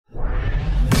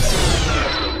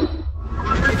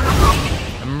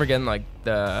remember getting like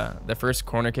the first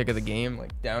corner kick of the game,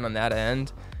 like down on that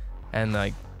end, and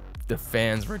like the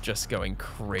fans were just going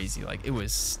crazy. Like it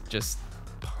was just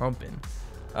pumping.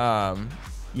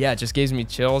 Yeah, it just gives me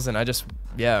chills, and I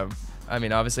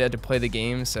mean, obviously I had to play the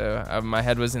game, so my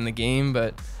head was in the game,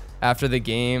 but after the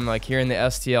game, like hearing the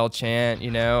STL chant,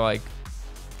 you know, like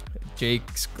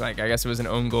Jake's, like, I guess it was an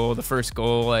own goal, the first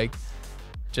goal, like,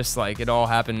 just like it all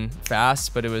happened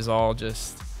fast, but it was all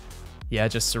just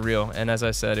surreal. And as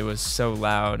I said, it was so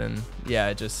loud, and yeah,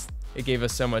 it gave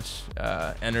us so much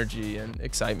energy and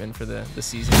excitement for the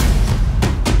season.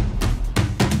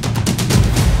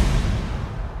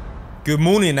 Good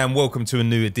morning and welcome to a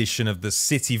new edition of the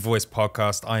City Voice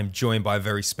podcast. I am joined by a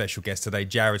very special guest today,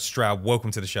 Jared Stroud.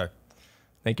 Welcome to the show.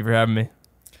 Thank you for having me.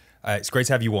 It's great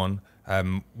to have you on.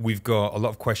 We've got a lot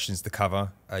of questions to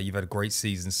cover. You've had a great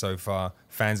season so far.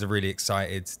 Fans are really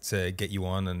excited to get you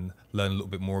on and learn a little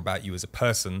bit more about you as a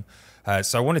person.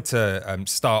 So I wanted to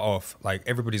start off, like,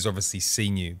 everybody's obviously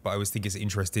seen you, but I always think it's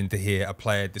interesting to hear a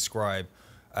player describe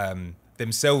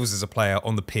themselves as a player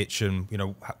on the pitch, and you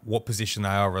know what position they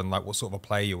are and like what sort of a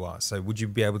player you are. So would you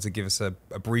be able to give us a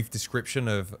brief description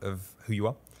of who you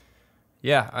are?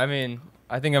 Yeah, I mean,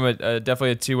 I think I'm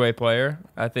definitely a two-way player.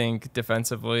 I think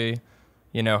defensively,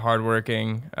 you know,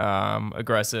 hardworking,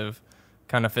 aggressive,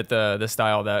 kind of fit the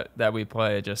style that we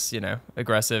play. Just, you know,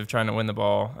 aggressive, trying to win the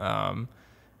ball.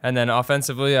 And then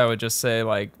offensively, I would just say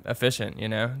like efficient. You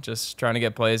know, just trying to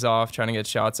get plays off, trying to get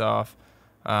shots off.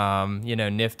 You know,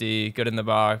 nifty, good in the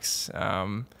box.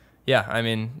 Yeah, I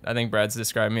mean, I think Brad's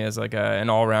described me as like an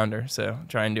all-rounder. So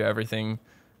try and do everything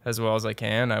as well as I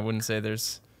can. I wouldn't say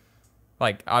there's,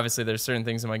 like, obviously there's certain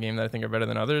things in my game that I think are better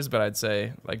than others, but I'd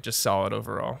say like just solid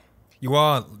overall. You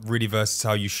are really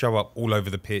versatile. You show up all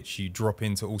over the pitch. You drop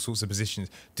into all sorts of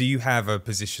positions. Do you have a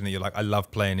position that you're like, I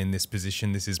love playing in this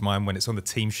position, this is mine? When it's on the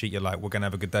team sheet, you're like, we're going to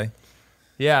have a good day?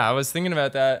 Yeah, I was thinking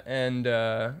about that. And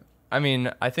I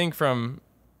mean, I think from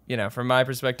my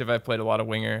perspective, I've played a lot of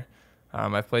winger.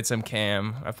 I've played some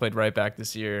cam. I've played right back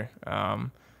this year,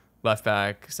 left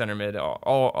back, center mid,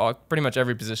 all pretty much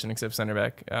every position except center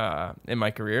back in my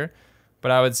career. But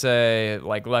I would say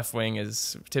like left wing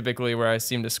is typically where I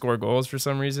seem to score goals for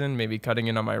some reason, maybe cutting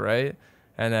in on my right.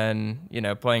 And then, you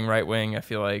know, playing right wing, I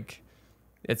feel like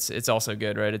it's also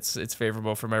good, right? It's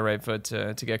favorable for my right foot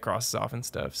to get crosses off and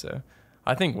stuff. So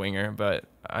I think winger, but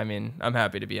I mean, I'm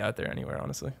happy to be out there anywhere,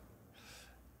 honestly.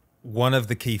 One of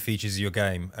the key features of your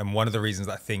game, and one of the reasons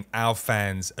I think our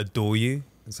fans adore you,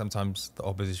 and sometimes the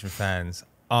opposition fans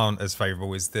aren't as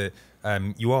favourable, is that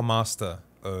you are master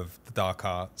of the dark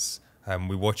arts.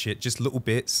 We watch it just little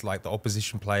bits, like the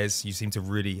opposition players. You seem to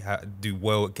really do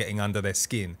well at getting under their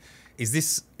skin. Is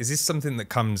this something that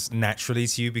comes naturally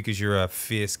to you because you're a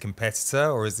fierce competitor,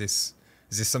 or is this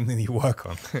something that you work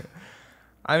on?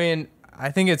 I mean,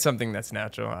 I think it's something that's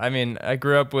natural. I mean, I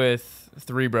grew up with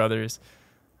 3 brothers.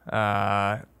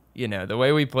 You know, the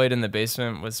way we played in the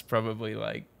basement was probably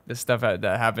like the stuff that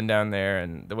happened down there,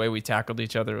 and the way we tackled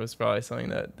each other was probably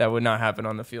something that would not happen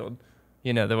on the field,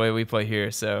 you know, the way we play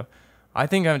here. So I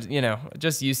think I'm, you know,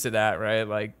 just used to that, right?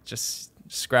 Like just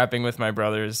scrapping with my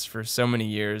brothers for so many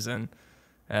years, and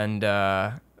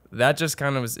that just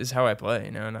kind of is how I play,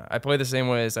 you know. And I play the same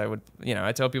way as I would, you know,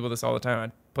 I tell people this all the time.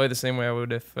 I'd play the same way I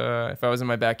would if I was in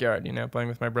my backyard, you know, playing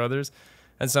with my brothers.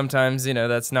 And sometimes, you know,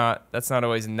 that's not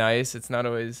always nice. It's not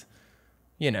always,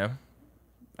 you know,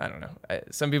 I don't know.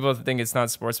 Some people think it's not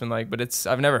sportsmanlike, but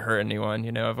I've never hurt anyone.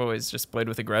 You know, I've always just played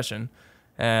with aggression.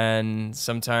 And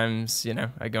sometimes, you know,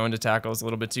 I go into tackles a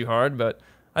little bit too hard, but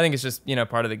I think it's just, you know,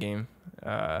 part of the game.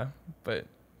 But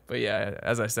yeah,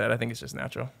 as I said, I think it's just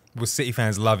natural. Well, City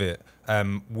fans love it.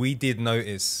 We did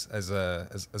notice as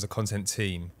a content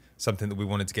team something that we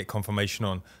wanted to get confirmation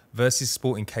on. Versus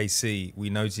Sporting KC, we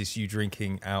noticed you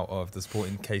drinking out of the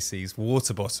Sporting KC's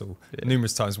water bottle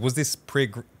numerous times. Was this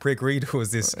pre-agreed, or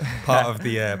was this part of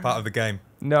the game?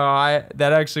 No,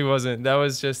 that actually wasn't. That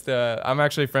was just I'm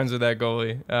actually friends with that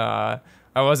goalie.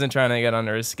 I wasn't trying to get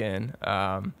under his skin.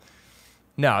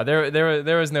 No,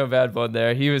 there was no bad blood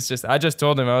there. He was just, I just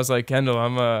told him, I was like, Kendall,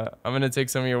 I'm gonna take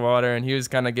some of your water, and he was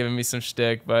kind of giving me some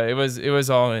shtick, but it was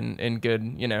all in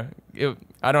good, you know.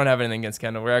 I don't have anything against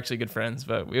Kendall. We're actually good friends,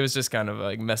 but it was just kind of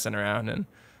like messing around, and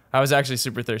I was actually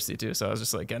super thirsty too, so I was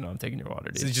just like, Kendall, I'm taking your water,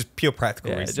 dude. So it's just pure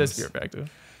practical reasons. Just pure practical.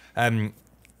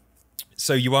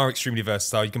 So you are extremely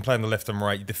versatile. You can play on the left and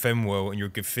right. You defend well, and you're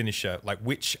a good finisher. Like,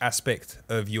 which aspect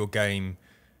of your game,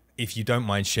 if you don't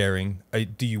mind sharing,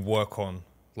 do you work on?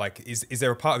 Like, is there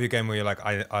a part of your game where you're like,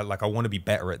 I want to be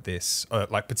better at this?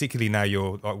 Like, particularly now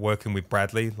you're like working with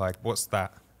Bradley. Like, what's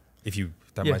that? If you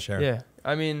don't mind sharing. Yeah.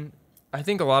 I mean, I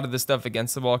think a lot of the stuff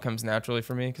against the ball comes naturally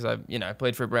for me because I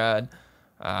played for Brad.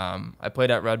 I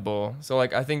played at Red Bull. So,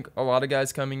 like, I think a lot of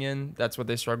guys coming in, that's what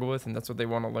they struggle with and that's what they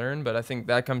want to learn. But I think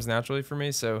that comes naturally for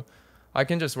me. So I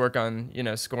can just work on,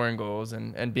 scoring goals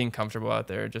and being comfortable out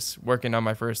there, just working on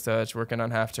my first touch, working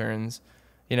on half turns.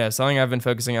 Something I've been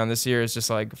focusing on this year is just,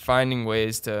 like, finding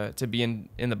ways to be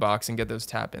in the box and get those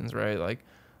tap-ins, right? Like,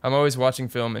 I'm always watching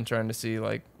film and trying to see,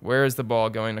 like, where is the ball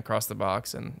going across the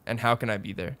box and how can I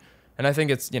be there? And I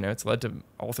think it's led to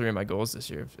all 3 of my goals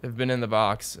this year. I've been in the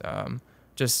box.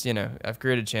 I've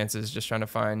created chances just trying to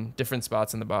find different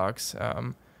spots in the box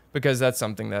because that's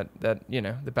something that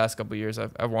the past couple of years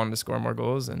I've wanted to score more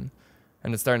goals and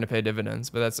it's starting to pay dividends.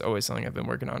 But that's always something I've been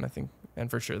working on, I think,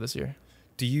 and for sure this year.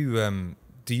 Do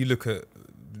you look at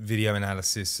video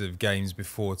analysis of games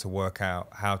before to work out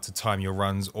how to time your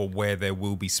runs or where there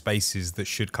will be spaces that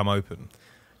should come open?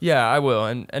 Yeah, I will.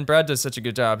 And Brad does such a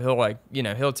good job.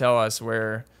 He'll tell us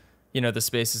where, the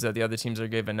spaces that the other teams are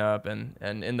giving up and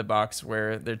in the box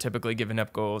where they're typically giving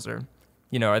up goals or,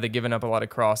 are they giving up a lot of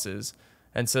crosses?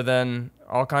 And so then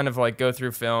I'll kind of like go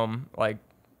through film, like,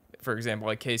 for example,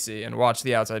 like Casey, and watch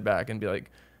the outside back and be like,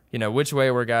 which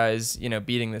way were guys,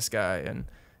 beating this guy?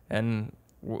 And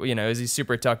is he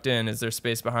super tucked in? Is there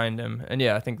space behind him? And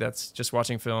yeah, I think that's just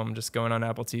watching film, just going on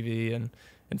Apple TV and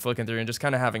flicking through and just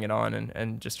kind of having it on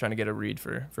and just trying to get a read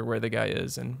for where the guy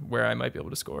is and where I might be able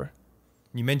to score.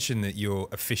 You mentioned that you're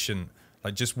efficient,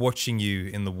 like just watching you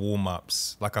in the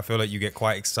warm-ups, like I feel like you get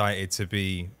quite excited to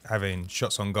be having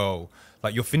shots on goal.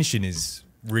 Like your finishing is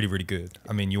really, really good.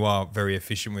 I mean, you are very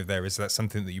efficient with there. Is that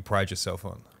something that you pride yourself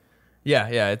on?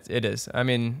 Yeah, it is. I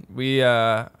mean,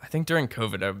 I think during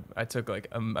COVID, I took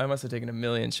I must have taken 1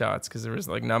 million shots because there was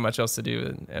like not much else to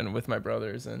do and with my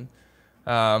brothers. And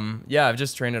I've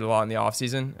just trained it a lot in the off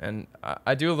season, and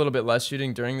I do a little bit less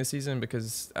shooting during the season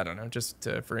because I don't know, just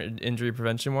for injury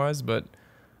prevention wise. But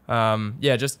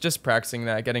just practicing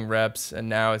that, getting reps, and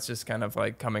now it's just kind of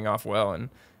like coming off well, and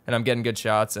I'm getting good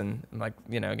shots, and like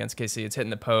against KC, it's hitting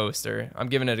the post, or I'm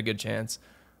giving it a good chance.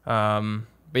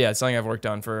 But yeah, it's something I've worked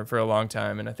on for a long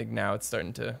time, and I think now it's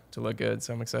starting to look good,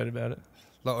 so I'm excited about it.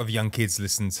 A lot of young kids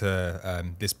listen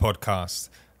to this podcast.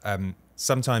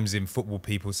 Sometimes in football,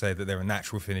 people say that there are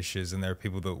natural finishers and there are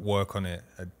people that work on it.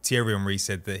 Thierry Henry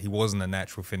said that he wasn't a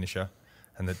natural finisher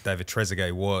and that David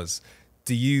Trezeguet was.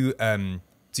 Do you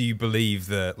believe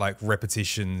that like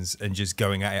repetitions and just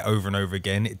going at it over and over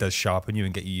again, it does sharpen you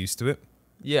and get you used to it?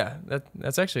 Yeah,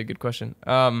 that's actually a good question.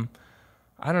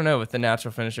 I don't know with the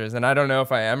natural finishers, and I don't know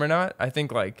if I am or not. I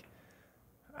think I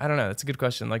don't know. That's a good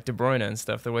question. Like De Bruyne and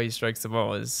stuff, the way he strikes the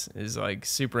ball is like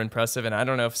super impressive, and I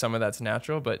don't know if some of that's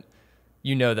natural, but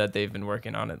that they've been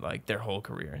working on it like their whole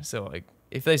career. So like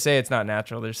if they say it's not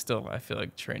natural, they're still, I feel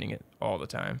like, training it all the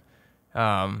time.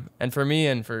 And for me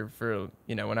and for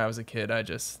when I was a kid, I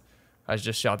just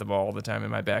shot the ball all the time in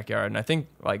my backyard, and I think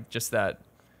like just that,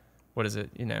 what is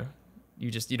it? You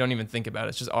don't even think about it.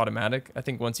 It's just automatic. I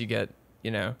think once you get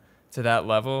to that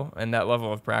level and that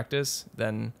level of practice,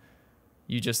 then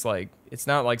you just like, it's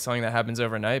not like something that happens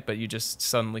overnight, but you just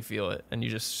suddenly feel it and you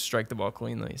just strike the ball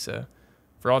cleanly. So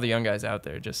for all the young guys out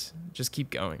there, just keep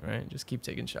going, right? Just keep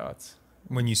taking shots.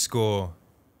 When you score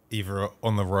either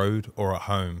on the road or at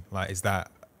home, like, is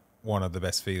that one of the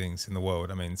best feelings in the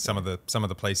world? I mean, some of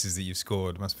the places that you've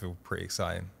scored must feel pretty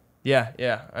exciting.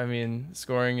 Yeah. I mean,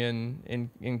 scoring in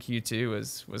Q2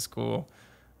 was cool.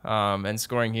 And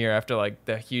scoring here after like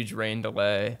the huge rain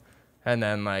delay and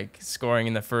then like scoring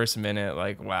in the first minute,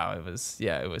 like, wow, it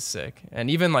was sick.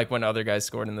 And even like when other guys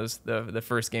scored in the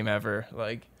first game ever,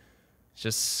 like it's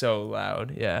just so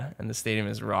loud. Yeah. And the stadium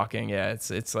is rocking. Yeah.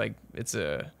 It's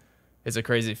a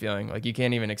crazy feeling. Like you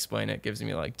can't even explain it. It gives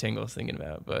me like tingles thinking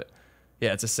about it. But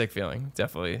yeah, it's a sick feeling.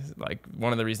 Definitely like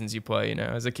one of the reasons you play,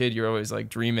 as a kid, you're always like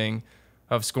dreaming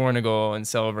of scoring a goal and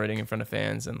celebrating in front of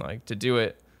fans, and like to do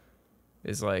it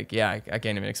is like, I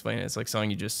can't even explain it. It's like something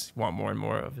you just want more and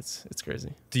more of. It's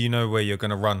crazy. Do you know where you're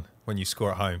going to run when you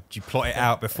score at home? Do you plot it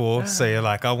out before? So you're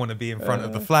like, I want to be in front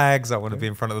of the flags. I want to be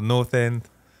in front of the north end.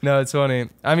 No, it's funny.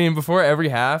 I mean, before every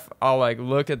half, I'll like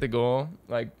look at the goal,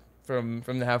 like from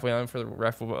the halfway line for the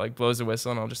ref like blows the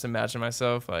whistle, and I'll just imagine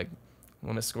myself like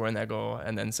want to score in that goal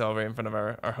and then celebrate in front of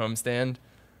our homestand.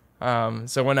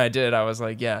 So when I did, I was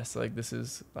like, yes, like this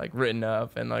is like written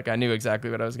up, and like I knew exactly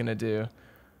what I was going to do.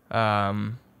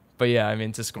 But yeah, I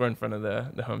mean, to score in front of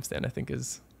the homestand, I think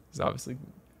is obviously,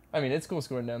 I mean, it's cool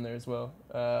scoring down there as well.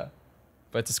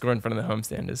 But to score in front of the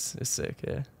homestand is sick.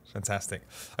 Yeah. Fantastic.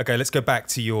 Okay, let's go back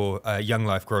to your young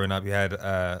life growing up. You had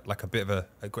like a bit of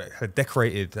a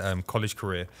decorated college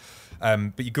career,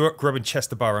 but you grew up in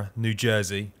Chester Borough, New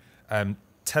Jersey.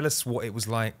 Tell us what it was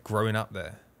like growing up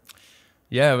there.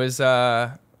 Yeah, it was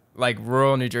like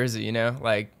rural New Jersey, you know,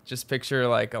 like just picture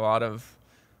like a lot of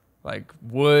like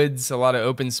woods, a lot of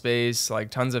open space, like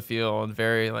tons of field,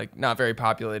 very like not very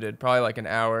populated, probably like an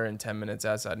hour and 10 minutes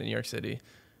outside of New York City,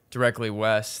 directly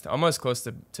west, almost close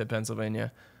to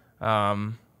Pennsylvania.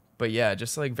 But yeah,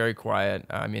 just like very quiet.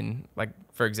 I mean, like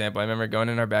for example, I remember going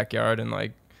in our backyard and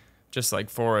like just like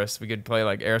forest, we could play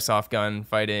like airsoft gun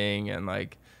fighting, and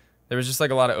like there was just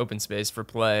like a lot of open space for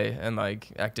play and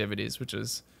like activities, which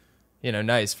is, you know,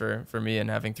 nice for me and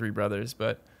having three brothers.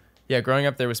 But yeah, growing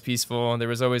up there was peaceful. There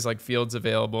was always like fields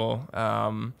available.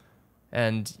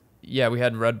 And yeah, we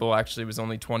had Red Bull actually was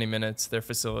only 20 minutes. Their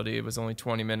facility was only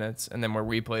 20 minutes. And then where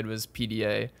we played was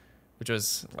PDA, which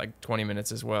was like 20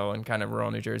 minutes as well in kind of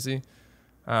rural New Jersey.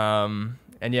 And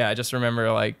yeah, I just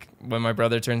remember like when my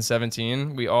brother turned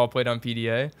 17, we all played on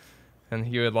PDA, and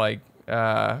he would like,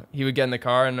 he would get in the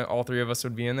car and all three of us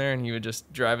would be in there, and he would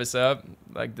just drive us up.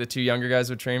 Like the two younger guys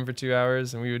would train for 2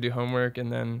 hours and we would do homework,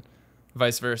 and then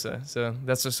vice versa. So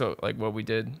that's just like what we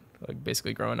did, like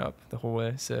basically growing up the whole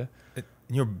way. So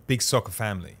You're a big soccer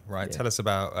family, right? Yeah. Tell us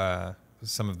about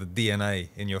some of the DNA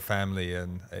in your family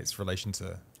and its relation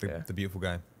to the beautiful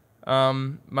game.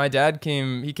 My dad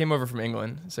he came over from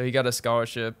England, so he got a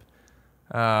scholarship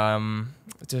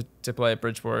to play at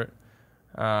Bridgeport.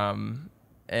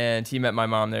 And he met my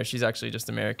mom there. She's actually just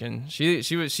American. She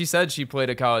said she played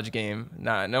a college game.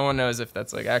 No one knows if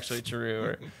that's like actually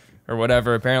true or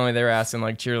whatever. Apparently they were asking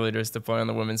like cheerleaders to play on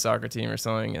the women's soccer team or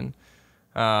something. And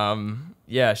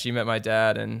yeah, she met my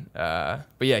dad, and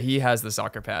but yeah, he has the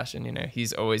soccer passion. You know,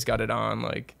 he's always got it on.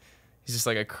 Like he's just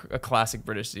like a classic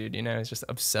British dude. You know, he's just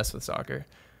obsessed with soccer.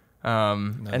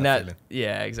 And that feeling.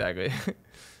 yeah, exactly.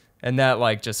 And that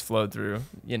like just flowed through,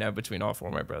 you know, between all four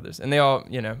of my brothers. And they all,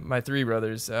 you know, my three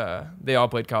brothers, they all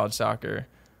played college soccer.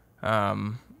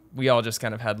 We all just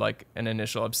kind of had like an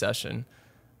initial obsession.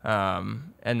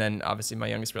 And then obviously my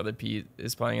youngest brother, Pete,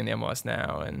 is playing in the MLS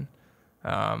now. And,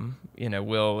 you know,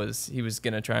 he was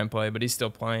going to try and play, but he's still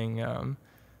playing.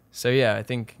 So yeah, I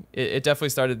think it definitely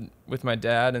started with my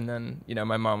dad. And then, you know,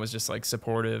 my mom was just like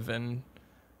supportive, and,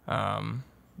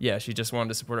 yeah, she just wanted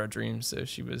to support our dreams, so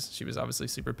she was obviously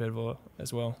super pivotal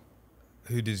as well.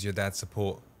 Who does your dad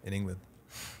support in England?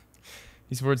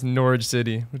 He supports Norwich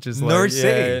City, which is Norwich like,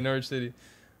 City? Yeah, Norwich City.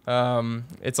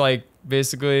 It's like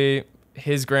basically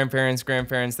his grandparents,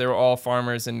 they were all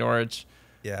farmers in Norwich.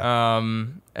 Yeah.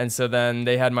 And so then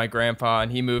they had my grandpa,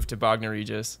 and he moved to Bognor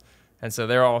Regis, and so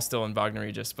they're all still in Bognor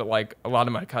Regis. But like a lot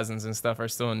of my cousins and stuff are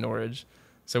still in Norwich.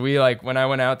 So we like when I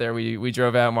went out there, we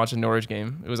drove out and watched a Norwich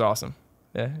game. It was awesome.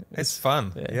 Yeah, it's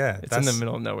fun. Yeah, it's in the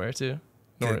middle of nowhere too,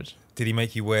 Norwich. Did he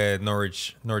make you wear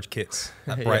Norwich kits,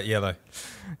 that bright yellow?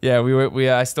 Yeah,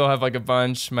 I still have like a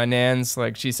bunch. My nan's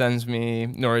like, she sends me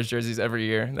Norwich jerseys every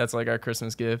year. That's like our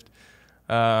Christmas gift.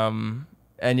 And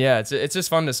yeah, it's just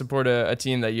fun to support a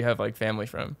team that you have like family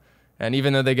from. And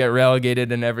even though they get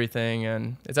relegated and everything,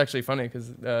 and it's actually funny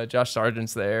because Josh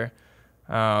Sargent's there.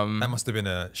 That must have been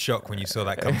a shock when you saw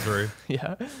that come through.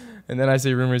 Yeah, and then I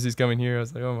see rumors he's coming here. I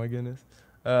was like, oh my goodness.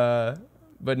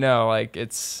 But no, like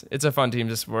it's a fun team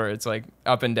to support. It's like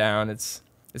up and down. It's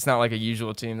not like a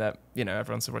usual team that, you know,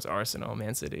 everyone supports Arsenal,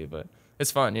 Man City, but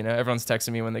it's fun. You know, everyone's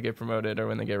texting me when they get promoted or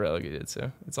when they get relegated,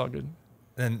 so it's all good.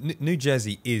 And New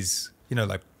Jersey is, you know,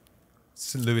 like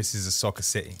St. Louis is a soccer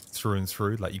city through and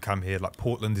through. Like you come here, like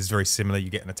Portland is very similar.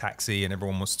 You get in a taxi and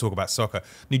everyone wants to talk about soccer.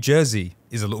 New Jersey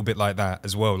is a little bit like that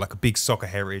as well, like a big soccer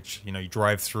heritage. You know, you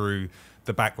drive through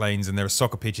the back lanes and there are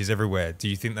soccer pitches everywhere. Do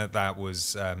you think that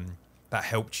was that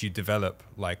helped you develop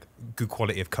like good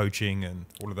quality of coaching and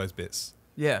all of those bits?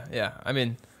 Yeah. I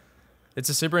mean, it's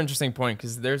a super interesting point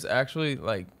because there's actually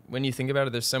like when you think about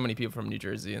it, there's so many people from New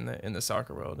Jersey in the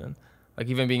soccer world, and like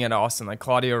even being at Austin, like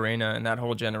Claudio Reyna and that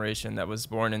whole generation that was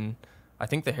born in, I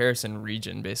think, the Harrison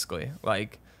region, basically.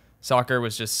 Like soccer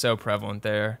was just so prevalent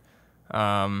there,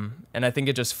 and I think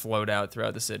it just flowed out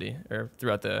throughout the city or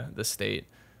throughout the state.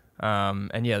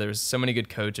 And yeah, there's so many good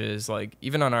coaches. Like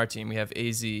even on our team, we have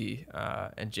AZ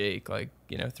and Jake, like,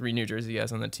 you know, 3 New Jersey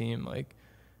guys on the team. Like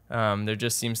there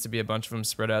just seems to be a bunch of them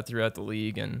spread out throughout the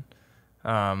league. And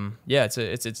yeah,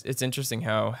 it's interesting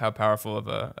how powerful of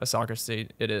a soccer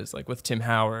state it is, like with Tim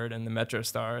Howard and the Metro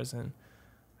Stars. And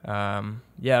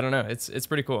yeah, I don't know. It's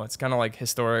pretty cool. It's kind of like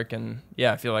historic. And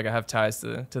yeah, I feel like I have ties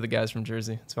to the guys from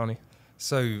Jersey. It's funny.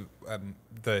 So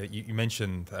you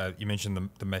mentioned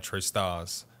the Metro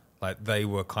Stars. Like they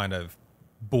were kind of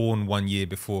born 1 year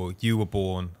before you were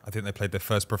born. I think they played their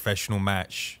first professional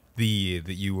match the year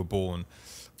that you were born.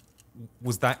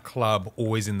 Was that club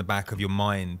always in the back of your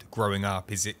mind growing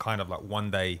up? Is it kind of like one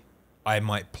day I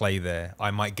might play there,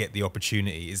 I might get the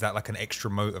opportunity? Is that like an extra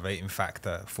motivating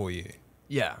factor for you?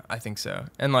 Yeah, I think so.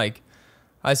 And like,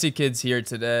 I see kids here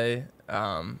today,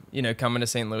 coming to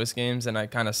St. Louis games, and I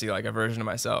kind of see like a version of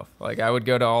myself. Like I would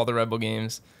go to all the Rebel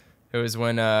games. It was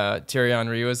when Thierry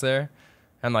Henry was there,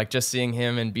 and like just seeing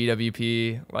him in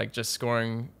BWP, like just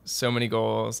scoring so many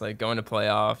goals, like going to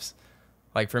playoffs.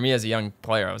 Like for me as a young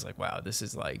player, I was like, wow, this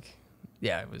is like,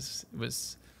 yeah, it was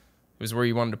where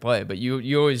you wanted to play. But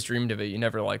you always dreamed of it. You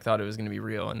never like thought it was going to be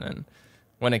real. And then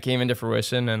when it came into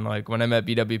fruition, and like when I met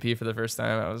BWP for the first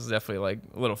time, I was definitely like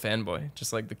a little fanboy,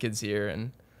 just like the kids here.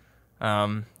 And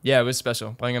it was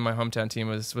special. Playing on my hometown team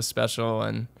was special,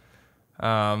 and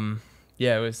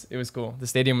it was cool. The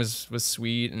stadium was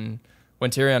sweet, and when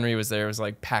Thierry Henry was there, it was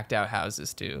like packed out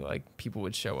houses too. Like people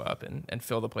would show up and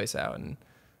fill the place out, and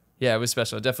yeah, it was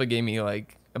special. It definitely gave me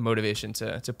like a motivation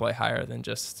to play higher than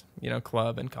just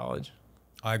club and college.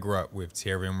 I grew up with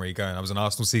Thierry Henry going. I was an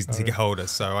Arsenal season ticket holder,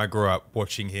 so I grew up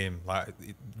watching him. Like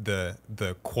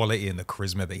the quality and the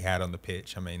charisma that he had on the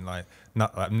pitch. I mean,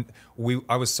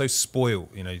 I was so spoiled.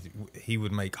 He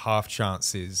would make half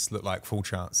chances look like full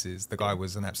chances. The guy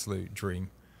was an absolute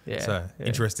dream. Yeah. So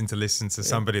interesting to listen to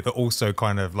somebody that also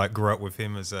kind of like grew up with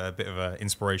him as a bit of an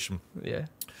inspiration. Yeah.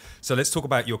 So let's talk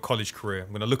about your college career. I'm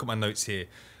going to look at my notes here.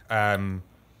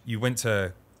 You went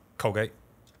to Colgate.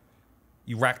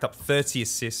 You racked up 30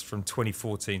 assists from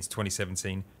 2014 to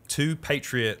 2017, 2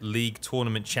 Patriot League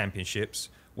tournament championships,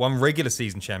 1 regular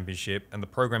season championship, and the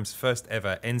program's first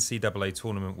ever NCAA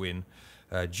tournament win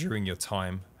during your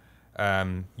time.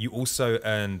 You also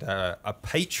earned a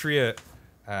Patriot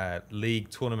League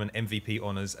tournament MVP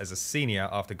honors as a senior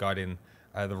after guiding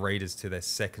the Raiders to their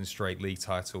second straight league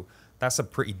title. That's a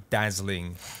pretty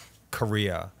dazzling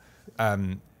career.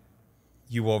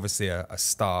 You were obviously a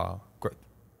star.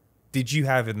 Did you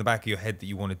have in the back of your head that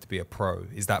you wanted to be a pro?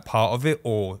 Is that part of it,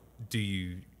 or do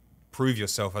you prove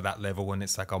yourself at that level when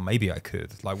it's like, oh, maybe I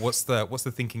could? Like, what's the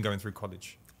thinking going through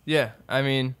college? Yeah, I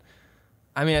mean,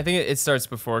 I think it starts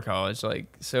before college. Like,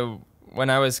 so when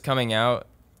I was coming out,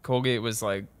 Colgate was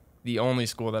like the only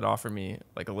school that offered me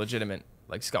like a legitimate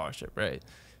like scholarship, right?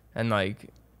 And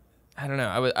like, I don't know,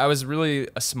 I was really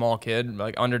a small kid,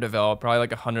 like underdeveloped, probably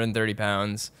like 130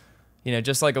 pounds.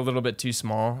 Just like a little bit too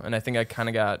small. And I think I kind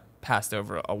of got passed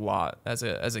over a lot as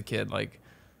a kid. Like,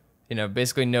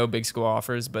 basically no big school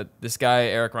offers. But this guy,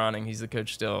 Eric Ronning, he's the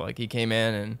coach still. Like, he came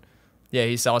in and, yeah,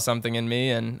 he saw something in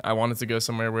me. And I wanted to go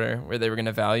somewhere where they were going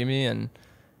to value me. And,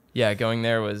 yeah, going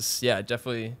there was,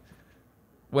 definitely.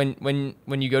 When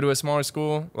you go to a smaller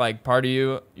school, like, part of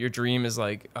your dream is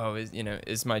like, oh,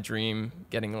 is my dream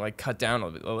getting, like, cut down a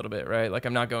little bit, right? Like,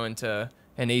 I'm not going to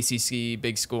an ACC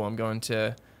big school. I'm going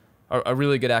to a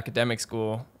really good academic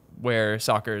school where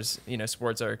sports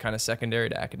are kind of secondary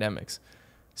to academics.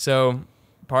 So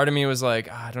part of me was like,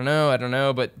 I don't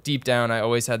know. But deep down, I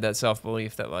always had that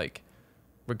self-belief that like,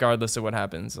 regardless of what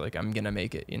happens, like I'm going to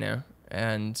make it,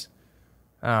 And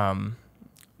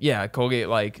Colgate,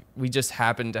 like we just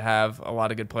happened to have a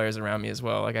lot of good players around me as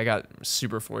well. Like I got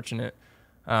super fortunate.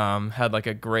 Had like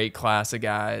a great class of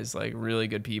guys, like really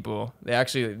good people. They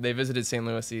visited St.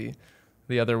 Louis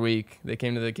the other week. They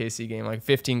came to the KC game. Like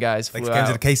 15 guys flew out. They came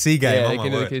to the KC game. Yeah, they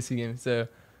came to the KC game. So,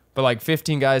 but like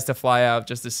 15 guys to fly out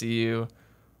just to see you.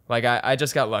 Like I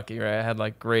just got lucky, right? I had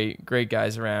like great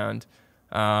guys around.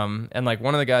 And like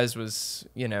one of the guys was,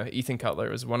 Ethan Cutler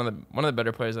was one of the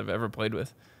better players I've ever played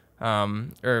with.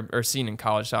 Or seen in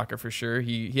college soccer for sure.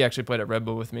 He actually played at Red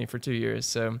Bull with me for 2 years.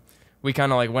 So we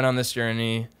kind of like went on this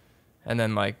journey, and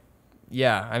then like,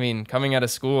 coming out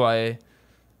of school,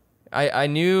 I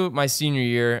knew my senior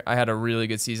year I had a really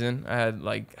good season. I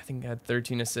think I had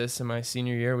 13 assists in my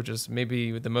senior year, which was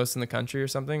maybe the most in the country or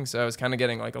something. So I was kind of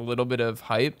getting like a little bit of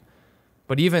hype.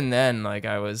 But even then, like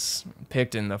I was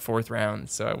picked in the 4th round.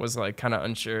 So I was like kind of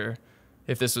unsure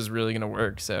if this was really going to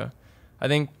work. So I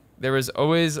think there was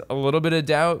always a little bit of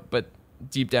doubt, but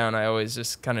deep down I always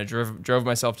just kind of drove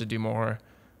myself to do more.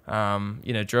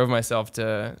 Drove myself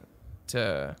to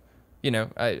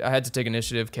I had to take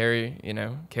initiative, carry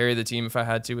the team if I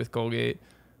had to with Colgate,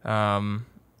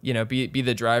 be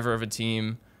the driver of a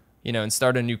team, and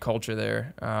start a new culture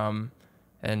there,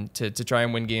 and to try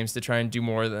and win games, to try and do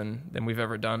more than we've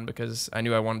ever done, because I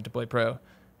knew I wanted to play pro.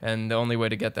 And the only way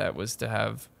to get that was to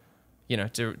have,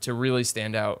 to really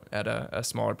stand out at a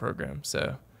smaller program.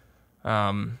 So,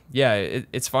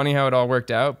 it's funny how it all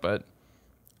worked out, but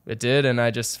it did. And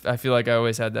I feel like I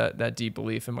always had that deep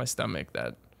belief in my stomach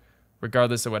that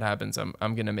regardless of what happens, I'm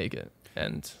going to make it,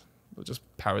 and we'll just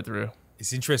power through.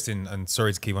 It's interesting, and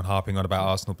sorry to keep on harping on about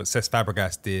Arsenal, but Cesc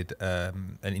Fabregas did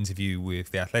an interview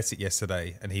with The Athletic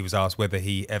yesterday, and he was asked whether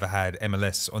he ever had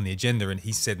MLS on the agenda, and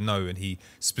he said no, and he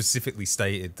specifically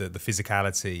stated that the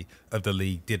physicality of the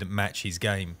league didn't match his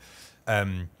game.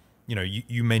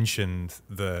 You mentioned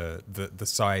the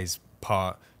size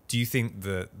part. Do you think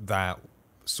that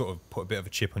sort of put a bit of a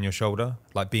chip on your shoulder,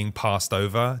 like being passed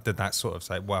over? Did that sort of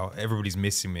say, well, everybody's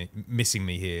missing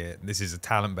me here, this is a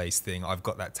talent-based thing, I've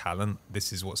got that talent,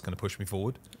 this is what's going to push me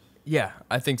forward? Yeah,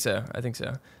 I think so.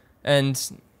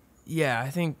 And yeah,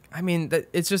 that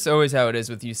it's just always how it is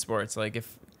with youth sports. Like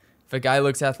if a guy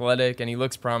looks athletic and he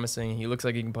looks promising, he looks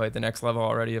like he can play at the next level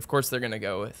already, of course they're going to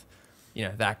go with,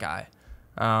 that guy.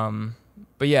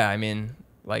 But yeah,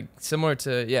 like similar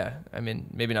to,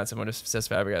 maybe not similar to Cesc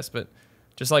Fabregas, but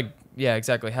just like, yeah,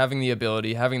 exactly. Having the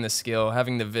ability, having the skill,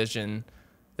 having the vision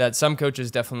that some coaches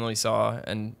definitely saw,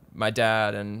 and my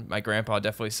dad and my grandpa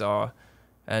definitely saw,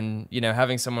 and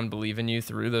having someone believe in you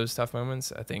through those tough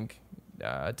moments, I think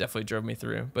definitely drove me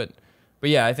through. But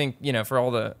yeah, I think for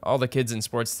all the kids in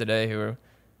sports today who are,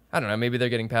 I don't know, maybe they're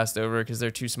getting passed over because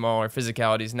they're too small or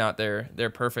physicality is not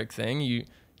their perfect thing.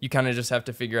 You kind of just have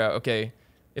to figure out, okay,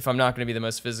 if I'm not going to be the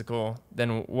most physical,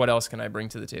 then what else can I bring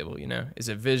to the table? Is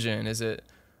it vision? Is it,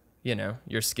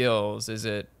 your skills? Is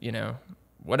it,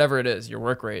 whatever it is, your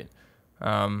work rate,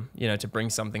 to bring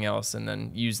something else and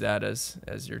then use that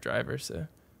as your driver. So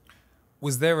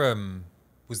was there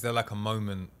like a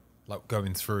moment like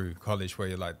going through college where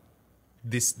you're like,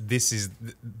 this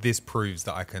proves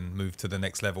that I can move to the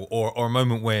next level, or a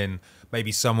moment when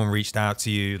maybe someone reached out to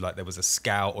you, like there was a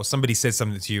scout or somebody said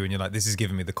something to you and you're like, this is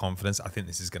giving me the confidence, I think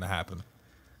this is going to happen?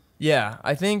 Yeah,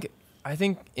 I think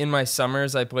in my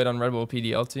summers I played on Red Bull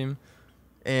PDL team,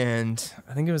 and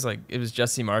I think it was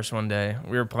Jesse Marsh one day.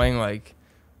 We were playing like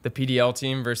the PDL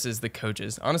team versus the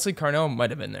coaches. Honestly, Carnell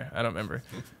might have been there. I don't remember.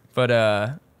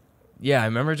 But yeah, I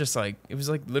remember just like, it was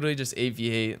like literally just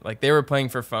 8v8. Like they were playing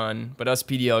for fun, but us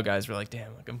PDL guys were like,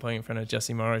 damn, like I'm playing in front of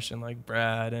Jesse Marsh and like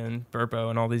Brad and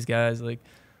Burpo and all these guys. Like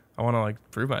I want to like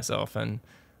prove myself. And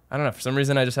I don't know, for some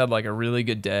reason I just had like a really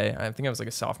good day. I think I was like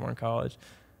a sophomore in college.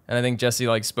 And I think Jesse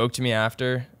like spoke to me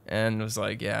after and was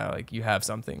like, yeah, like you have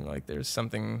something, like there's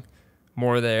something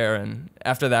more there. And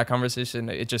after that conversation,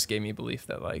 it just gave me belief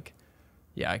that like,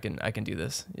 yeah, I can do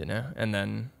this, And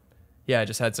then, yeah, I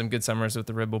just had some good summers with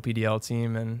the Red Bull PDL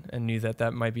team and knew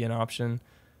that might be an option.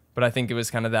 But I think it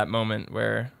was kind of that moment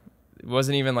where it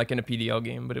wasn't even like in a PDL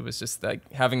game, but it was just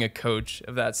like having a coach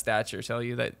of that stature tell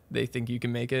you that they think you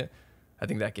can make it. I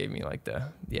think that gave me like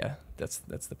that's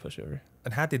the pushover.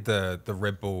 And how did the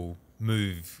Red Bull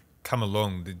move come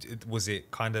along? Was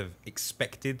it kind of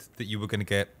expected that you were going to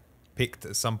get picked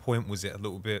at some point? Was it a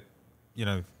little bit,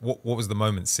 what was the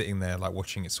moment sitting there like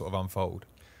watching it sort of unfold?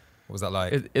 What was that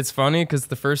like? It's funny because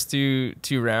the first two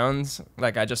rounds,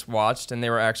 like I just watched and they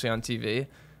were actually on TV.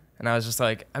 And I was just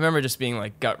like, I remember just being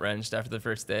like gut wrenched after the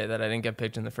first day that I didn't get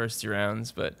picked in the first 2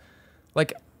 rounds. But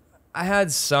like I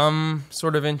had some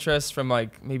sort of interest from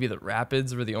like maybe the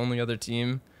Rapids were the only other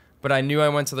team. But I knew I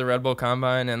went to the Red Bull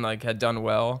Combine and like had done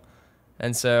well.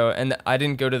 And I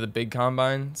didn't go to the big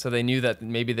combine. So they knew that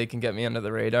maybe they can get me under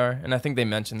the radar. And I think they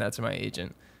mentioned that to my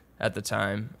agent at the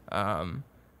time.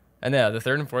 And yeah, the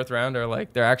 3rd and 4th round are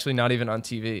like, they're actually not even on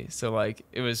TV. So like,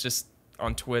 it was just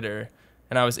on Twitter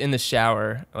and I was in the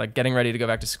shower, like getting ready to go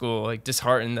back to school, like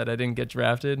disheartened that I didn't get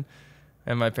drafted.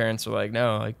 And my parents were like,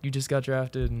 no, like you just got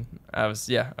drafted. And I was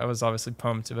obviously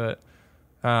pumped. But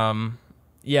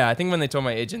yeah, I think when they told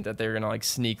my agent that they were going to like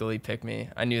sneakily pick me,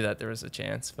 I knew that there was a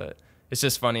chance. But it's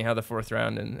just funny how the 4th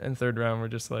round and 3rd round were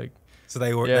just like, so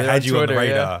they had you Twitter, on the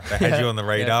radar. Yeah. They had you on the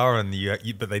radar, and you,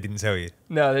 but they didn't tell you.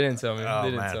 No, they didn't tell me.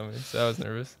 They didn't tell me. So I was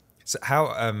nervous. So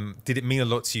how did it mean a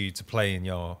lot to you to play in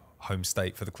your home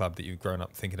state for the club that you've grown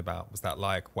up thinking about? Was that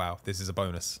like, wow, this is a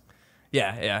bonus?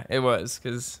 Yeah, it was.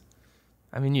 Because,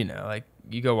 like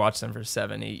you go watch them for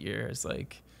 7-8 years.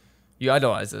 Like you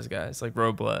idolize those guys, like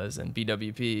Robles and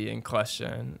BWP and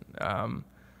Klesha.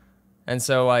 And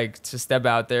so like to step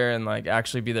out there and like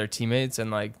actually be their teammates and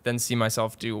like then see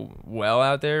myself do well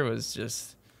out there was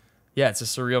just, yeah, it's a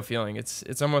surreal feeling.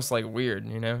 It's almost like weird,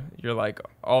 You're like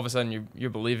all of a sudden you're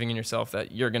believing in yourself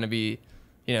that you're gonna be,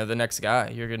 the next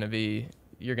guy. You're gonna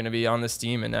be on this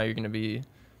team, and now you're gonna be,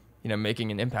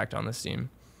 making an impact on this team.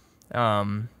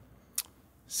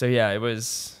 So yeah, it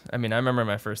was. I remember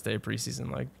my first day of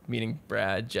preseason, like meeting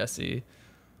Brad, Jesse.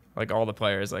 Like all the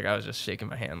players, like I was just shaking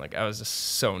my hand. Like I was just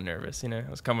so nervous, I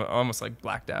was almost like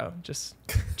blacked out, just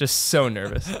so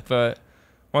nervous. But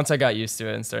once I got used to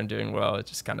it and started doing well, it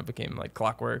just kind of became like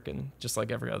clockwork and just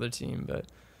like every other team. But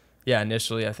yeah,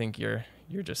 initially I think you're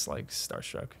you're just like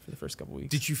starstruck for the first couple weeks.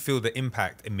 Did you feel the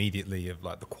impact immediately of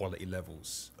like the quality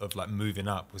levels of like moving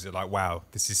up? Was it like, wow,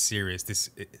 this is serious? Does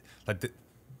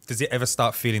it ever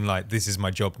start feeling like this is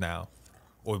my job now?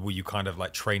 Or were you kind of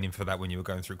like training for that when you were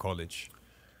going through college?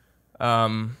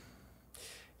 Yeah,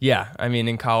 I mean,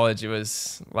 in college, it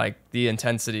was like the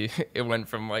intensity, it went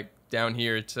from like down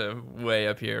here to way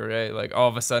up here, right? Like all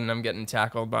of a sudden I'm getting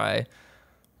tackled by,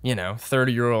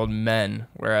 30-year-old men,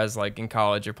 whereas like in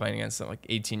college you're playing against like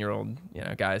 18-year-old,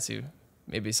 guys who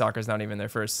maybe soccer's not even their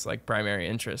first like primary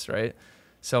interest, right?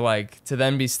 So like to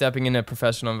then be stepping in a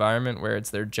professional environment where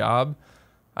it's their job,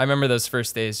 I remember those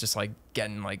first days just like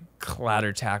getting like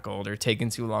clatter tackled or taking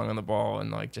too long on the ball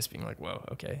and like just being like, whoa,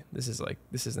 okay, this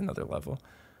is another level.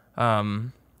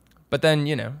 But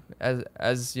then,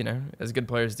 as good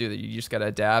players do, that you just got to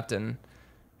adapt and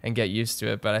get used to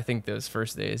it. But I think those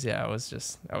first days, I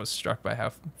was struck by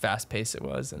how fast paced it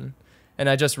was. And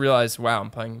I just realized, wow, I'm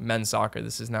playing men's soccer.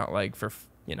 This is not like for,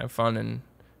 fun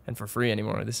and for free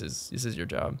anymore. This is your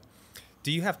job.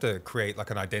 Do you have to create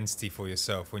like an identity for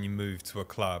yourself when you move to a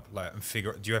club, like, and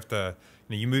figure? Do you have to,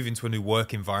 you move into a new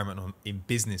work environment or in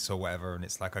business or whatever, and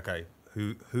it's like, okay,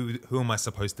 who am I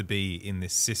supposed to be in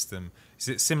this system? Is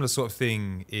it a similar sort of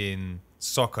thing in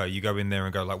soccer? You go in there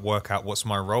and go like, work out what's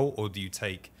my role, or do you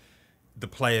take the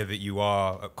player that you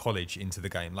are at college into the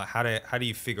game? Like, how do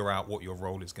you figure out what your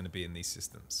role is going to be in these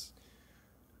systems?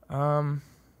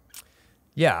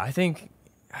 Yeah, I think.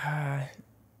 I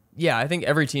think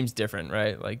every team's different,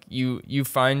 right? Like you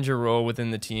find your role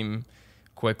within the team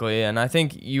quickly, and I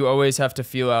think you always have to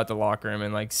feel out the locker room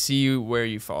and like see where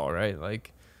you fall, right?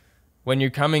 Like when you're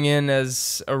coming in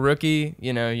as a rookie,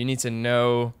 you need to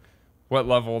know what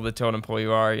level of the totem pole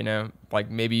you are, like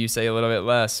maybe you say a little bit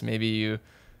less, maybe you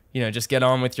just get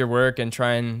on with your work and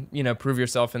try and, prove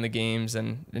yourself in the games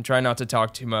and try not to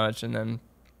talk too much. And then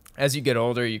as you get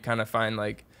older, you kind of find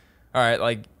like, all right,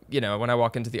 like, when I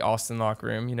walk into the Austin locker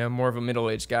room, more of a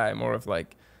middle-aged guy, more of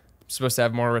like supposed to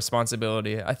have more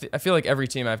responsibility. I feel like every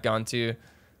team I've gone to,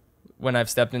 when I've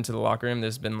stepped into the locker room,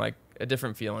 there's been like a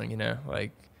different feeling,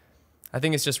 like I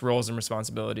think it's just roles and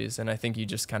responsibilities. And I think you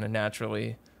just kind of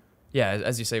naturally,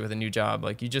 as you say, with a new job,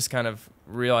 like you just kind of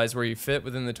realize where you fit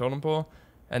within the totem pole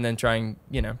and then try and,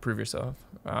 prove yourself.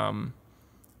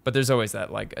 But there's always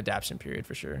that like adaptation period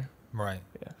for sure. Right.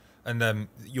 Yeah. And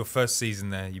your first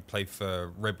season there, you played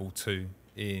for Rebel 2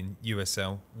 in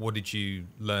USL. What did you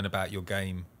learn about your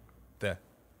game there?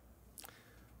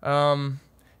 I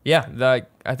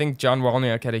think John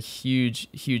Walniak had a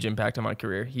huge impact on my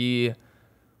career. He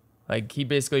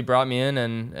basically brought me in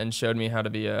and showed me how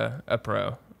to be a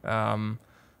pro.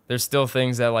 There's still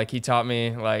things that like he taught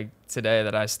me like today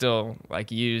that I still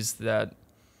like use that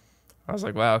I was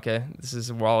like, wow, okay, this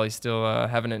is Wally still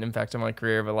having an impact on my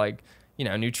career, but like,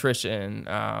 nutrition,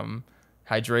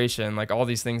 hydration, like all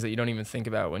these things that you don't even think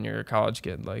about when you're a college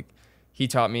kid. Like he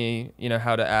taught me,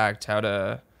 how to act, how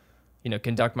to,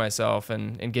 conduct myself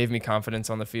and gave me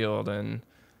confidence on the field. And,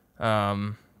 taught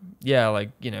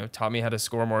me how to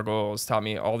score more goals, taught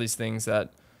me all these things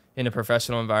that in a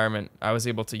professional environment I was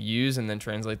able to use and then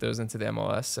translate those into the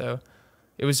MLS. So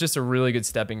it was just a really good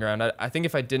stepping ground. I think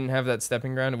if I didn't have that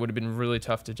stepping ground, it would have been really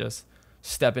tough to just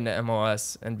step into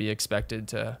MLS and be expected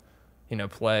to,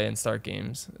 play and start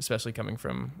games, especially coming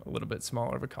from a little bit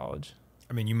smaller of a college.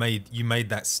 I mean, you made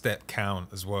that step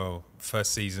count as well.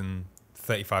 First season,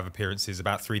 35 appearances,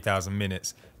 about 3,000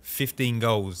 minutes, 15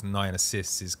 goals, 9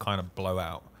 assists is kind of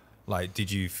blowout. Like,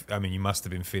 you must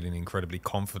have been feeling incredibly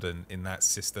confident in that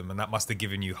system, and that must have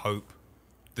given you hope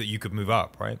that you could move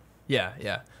up, right? Yeah.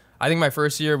 I think my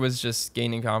first year was just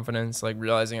gaining confidence, like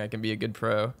realizing I can be a good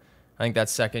pro. I think that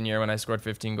second year when I scored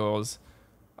 15 goals,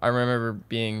 I remember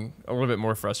being a little bit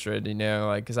more frustrated,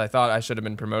 because I thought I should have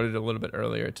been promoted a little bit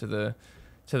earlier to the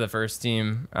first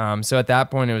team. So at that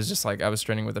point, it was just like I was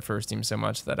training with the first team so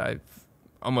much that I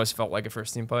almost felt like a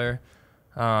first team player.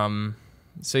 I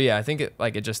think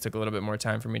it just took a little bit more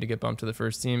time for me to get bumped to the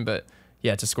first team. But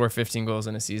yeah, to score 15 goals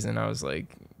in a season, I was like,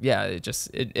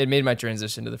 it made my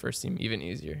transition to the first team even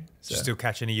easier. So. Still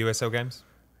catch any USL games?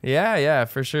 Yeah,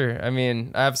 for sure. I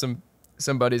mean, I have some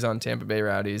buddies on Tampa Bay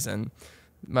Rowdies, and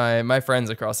my friends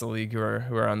across the league who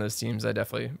are on those teams, I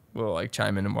definitely will like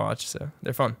chime in and watch. So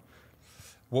they're fun.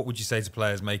 What would you say to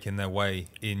players making their way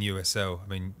in USL? I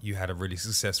mean, you had a really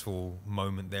successful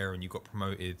moment there and you got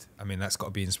promoted. I mean, that's got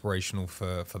to be inspirational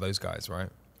for those guys, right?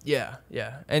 Yeah.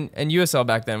 And USL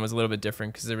back then was a little bit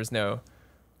different because there was no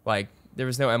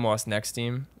MLS Next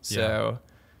team. So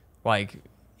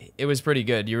it was pretty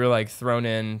good. You were like thrown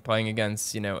in playing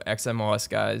against, ex-MLS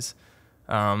guys.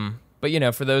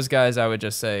 But for those guys, I would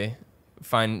just say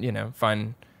find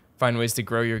find ways to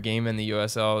grow your game in the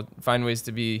USL, find ways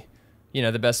to be,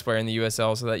 the best player in the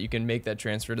USL so that you can make that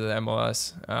transfer to the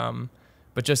MLS.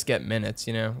 But just get minutes,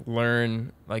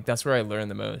 learn. Like, that's where I learned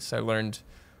the most. I learned,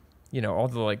 all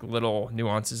the like little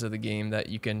nuances of the game that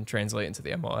you can translate into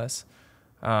the MLS.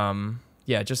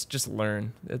 Just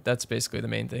learn. That's basically the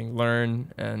main thing.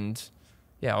 Learn and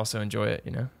also enjoy it.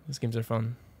 These games are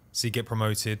fun. So you get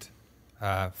promoted.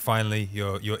 Finally,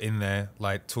 you're in there.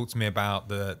 Like, talk to me about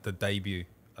the debut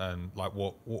and like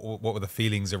what were the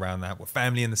feelings around that? What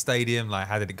family in the stadium? Like,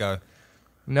 how did it go?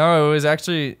 No, it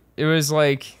was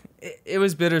like. It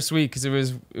was bittersweet because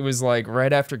it was like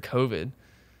right after COVID,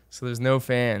 so there's no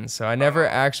fans. So I never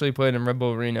actually played in Red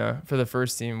Bull Arena for the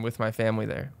first team with my family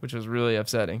there, which was really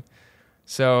upsetting.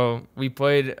 So we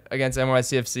played against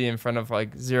NYCFC in front of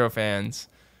like 0 fans.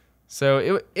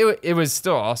 So it was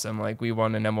still awesome. Like, we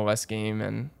won an MLS game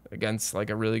and against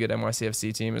like a really good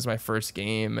NYCFC team. It was my first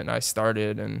game and I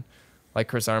started, and like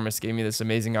Chris Armas gave me this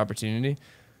amazing opportunity.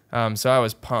 So I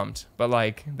was pumped, but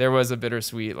like there was a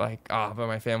bittersweet, like, but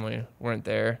my family weren't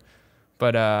there.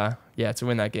 But to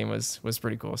win that game was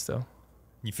pretty cool still.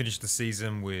 You finished the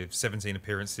season with 17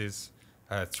 appearances,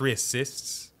 3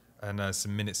 assists, and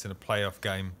some minutes in a playoff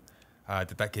game.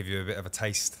 Did that give you a bit of a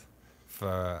taste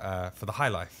for the high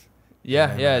life?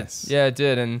 Yeah, it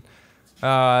did. And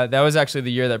that was actually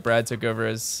the year that Brad took over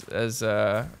as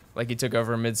he took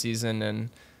over mid-season,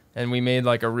 and we made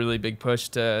like a really big push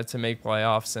to make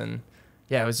playoffs. And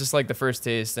it was just like the first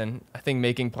taste. And I think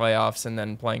making playoffs and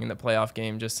then playing in the playoff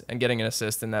game and getting an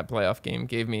assist in that playoff game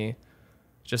gave me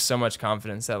just so much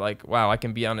confidence that like, wow, I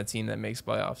can be on a team that makes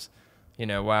playoffs.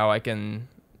 Wow, I can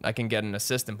get an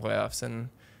assist in playoffs. And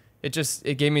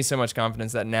it gave me so much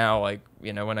confidence that now, like,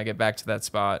 when I get back to that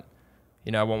spot,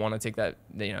 I won't want to take that,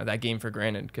 that game for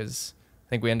granted, because I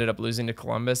think we ended up losing to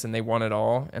Columbus and they won it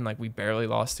all. And like, we barely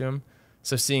lost to them.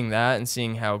 So seeing that and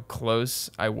seeing how close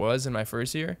I was in my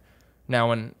first year, now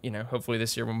when, hopefully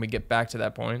this year when we get back to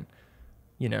that point,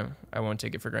 I won't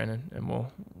take it for granted and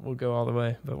we'll go all the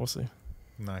way, but we'll see.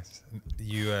 Nice.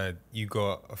 You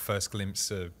got a first glimpse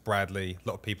of Bradley. A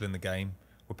lot of people in the game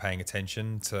were paying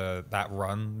attention to that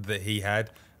run that he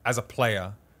had. As a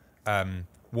player,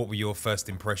 what were your first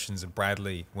impressions of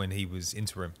Bradley when he was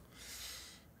interim?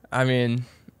 I mean,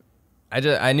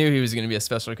 I knew he was going to be a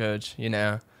special coach,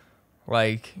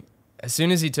 Like, as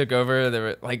soon as he took over, there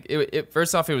were like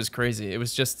first off, it was crazy. It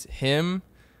was just him.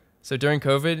 So during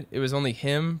COVID, it was only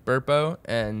him, Burpo,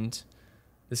 and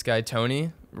this guy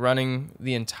Tony running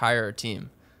the entire team.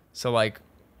 So like,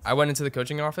 I went into the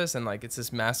coaching office and like, it's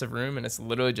this massive room and it's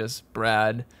literally just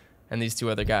Brad and these 2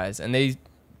 other guys, and they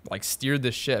like steered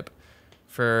the ship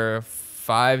for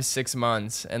 5-6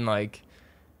 months. And like,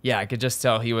 I could just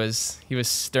tell he was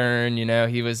stern.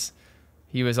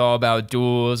 He was all about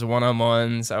duels,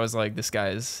 one-on-ones. I was like, this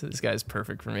guy's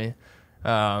perfect for me.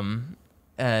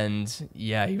 And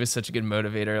he was such a good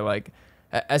motivator. Like,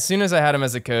 as soon as I had him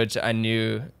as a coach, I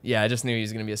just knew he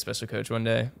was going to be a special coach one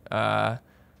day.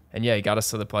 And he got us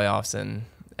to the playoffs. And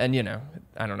I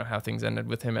don't know how things ended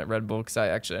with him at Red Bull, because I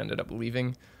actually ended up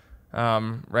leaving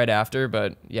right after.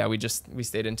 But we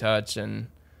stayed in touch. And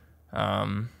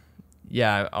I'll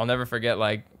never forget,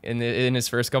 like, in his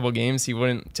first couple games, he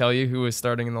wouldn't tell you who was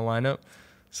starting in the lineup.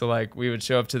 So like, we would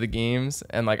show up to the games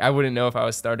and like, I wouldn't know if I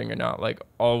was starting or not, like,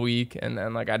 all week. And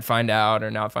then like, I'd find out or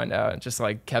not find out. It just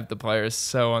like kept the players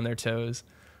so on their toes.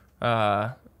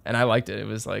 And I liked it. It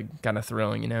was like kind of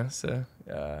thrilling, So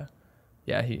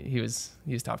he was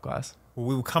top class. Well,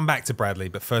 we will come back to Bradley,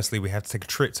 but firstly, we have to take a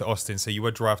trip to Austin. So you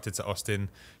were drafted to Austin,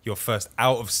 your first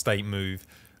out-of-state move.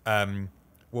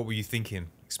 What were you thinking?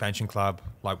 Expansion club?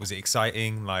 Like, was it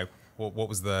exciting? Like, what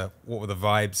were the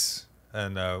vibes,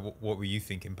 and what were you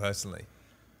thinking personally?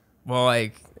 Well,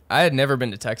 like, I had never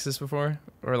been to Texas before,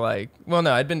 or like, well,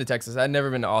 no, I'd been to Texas. I'd never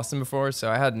been to Austin before, so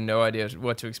I had no idea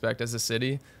what to expect as a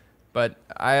city. But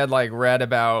I had like read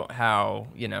about how,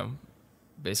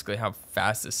 basically how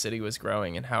fast the city was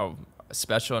growing and how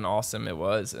special and awesome it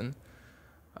was. And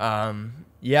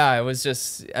it was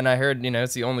just, and I heard,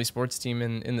 it's the only sports team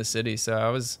in the city. So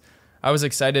I was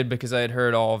excited because I had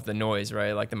heard all of the noise,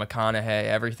 right? Like the McConaughey,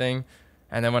 everything.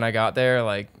 And then when I got there,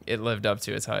 like, it lived up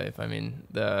to its hype. I mean,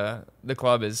 the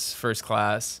club is first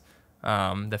class.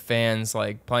 The fans,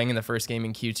 like, playing in the first game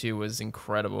in Q2 was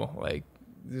incredible. Like,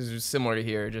 this is similar to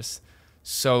here, just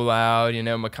so loud.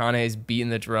 McConaughey's beating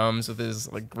the drums with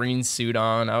his like green suit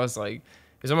on. I was like,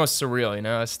 it was almost surreal.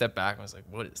 I stepped back and was like,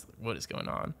 what is going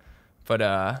on? But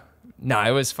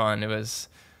it was fun. It was,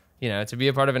 to be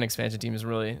a part of an expansion team is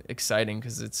really exciting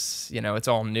because it's, it's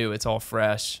all new, it's all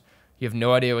fresh. You have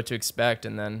no idea what to expect.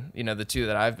 And then, the 2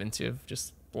 that I've been to have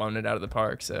just blown it out of the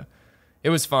park. So It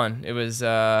was fun. It was,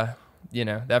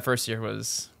 that first year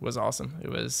was awesome. It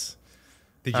was.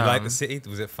 Did you like the city?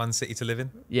 Was it a fun city to live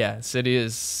in? Yeah, city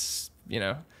is,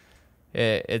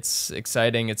 it's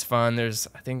exciting. It's fun.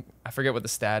 I forget what the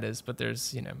stat is, but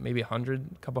there's, maybe a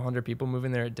couple hundred people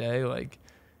moving there a day. Like,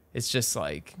 it's just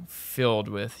like filled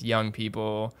with young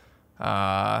people.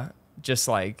 Just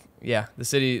like,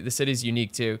 the city's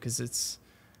unique too, because it's,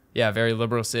 a very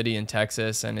liberal city in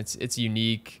Texas, and it's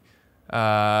unique.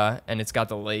 And it's got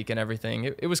the lake and everything.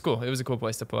 It was cool. It was a cool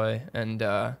place to play. And,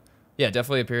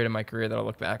 definitely a period in my career that I'll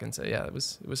look back and say, it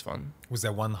was fun. Was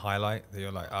there one highlight that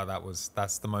you're like,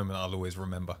 that's the moment I'll always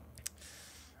remember?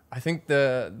 I think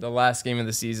the last game of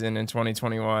the season in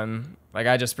 2021, like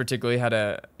I just particularly had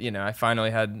I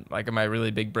finally had like my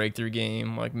really big breakthrough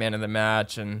game, like man of the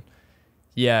match. And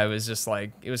it was just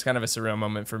like, it was kind of a surreal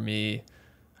moment for me.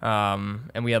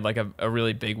 And we had like a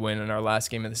really big win in our last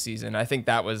game of the season. I think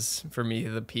that was for me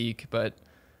the peak, but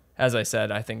as I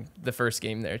said, I think the first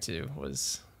game there too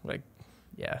was like,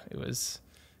 it was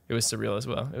surreal as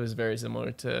well. It was very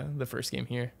similar to the first game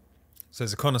here. So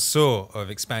as a connoisseur of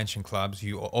expansion clubs,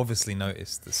 you obviously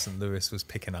noticed that St. Louis was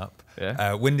picking up.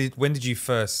 Yeah. When did you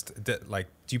first do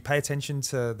you pay attention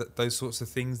to those sorts of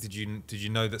things? Did you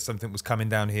know that something was coming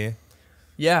down here?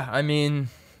 Yeah, I mean,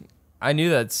 I knew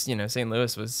that St.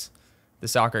 Louis was the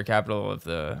soccer capital of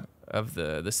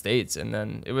the states, and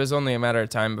then it was only a matter of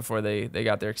time before they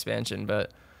got their expansion.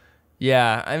 But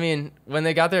yeah, I mean, when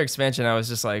they got their expansion, I was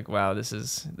just like, wow,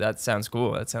 that sounds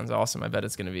cool. That sounds awesome. I bet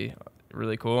it's gonna be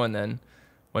really cool. And then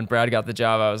when Brad got the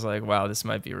job, I was like, wow, this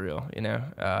might be real,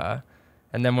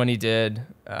 And then when he did,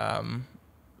 I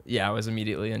was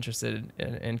immediately interested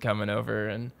in coming over.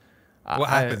 And what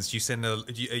happens? Do you send are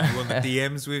you on the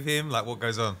DMs with him? Like, what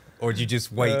goes on? Or do you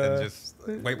just wait and just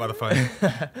wait by the phone?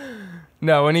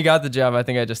 No, when he got the job, I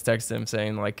think I just texted him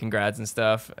saying like congrats and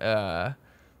stuff. I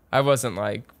wasn't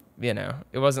like,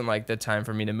 it wasn't like the time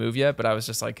for me to move yet, but I was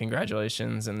just like,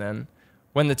 congratulations. And then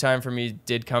when the time for me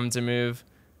did come to move,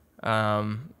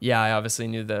 I obviously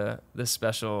knew the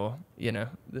special,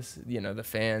 the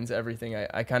fans, everything.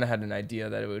 I kind of had an idea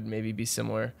that it would maybe be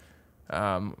similar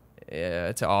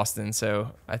to Austin.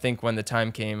 So I think when the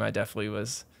time came, I definitely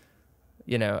was,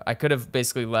 I could have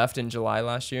basically left in July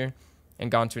last year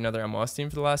and gone to another MLS team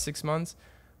for the last 6 months.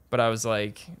 But I was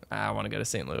like, I want to go to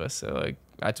St. Louis. So like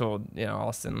I told,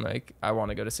 Austin, like, I want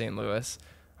to go to St. Louis.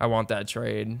 I want that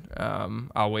trade.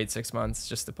 I'll wait 6 months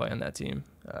just to play on that team.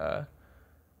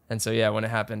 And so, when it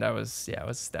happened, I was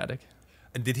ecstatic.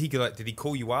 And did he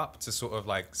call you up to sort of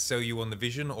like sell you on the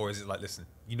vision, or is it like, listen,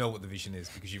 you know what the vision is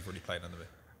because you've already played under it?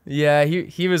 Yeah,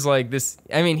 he was like this.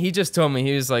 I mean, he just told me,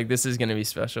 he was like, this is going to be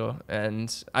special.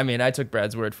 And I mean, I took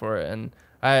Brad's word for it. And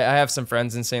I have some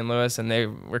friends in St. Louis, and they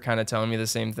were kind of telling me the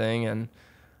same thing. And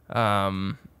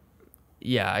I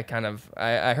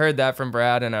heard that from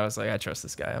Brad, and I was like, I trust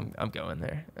this guy. I'm going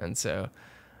there. And so,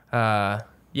 I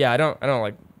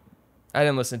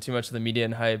didn't listen too much to the media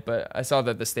and hype, but I saw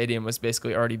that the stadium was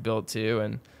basically already built too,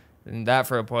 and that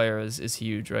for a player is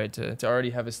huge, right? To already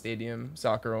have a stadium,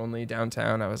 soccer only,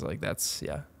 downtown. I was like, I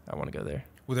want to go there.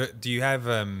 Well, do you have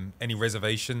any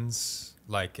reservations?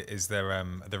 Like, are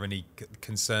there any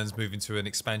concerns moving to an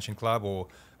expansion club, or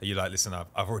are you like, listen,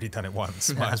 I've already done it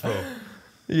once, might as well?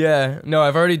 Yeah, no,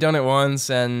 I've already done it once,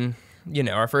 and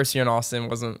our first year in Austin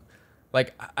wasn't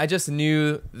like, I just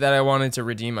knew that I wanted to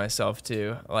redeem myself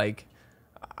too. Like,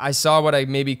 I saw what I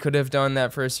maybe could have done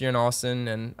that first year in Austin,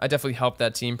 and I definitely helped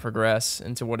that team progress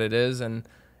into what it is, and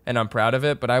I'm proud of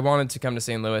it. But I wanted to come to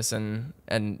St. Louis and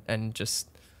just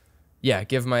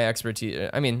give my expertise.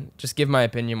 I mean, just give my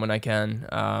opinion when I can,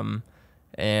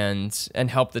 and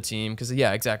help the team, because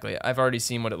exactly. I've already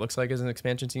seen what it looks like as an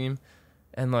expansion team,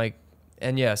 and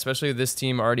especially with this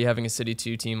team already having a City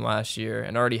 2 team last year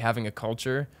and already having a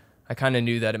culture, I kind of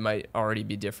knew that it might already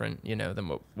be different,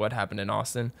 than what happened in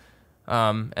Austin.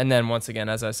 And then once again,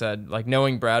 as I said, like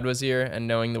knowing Brad was here and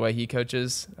knowing the way he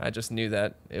coaches, I just knew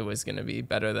that it was going to be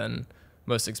better than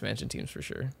most expansion teams for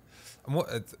sure. And what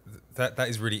that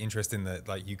is really interesting, that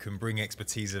like you can bring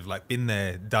expertise of like been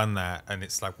there, done that, and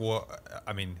it's like we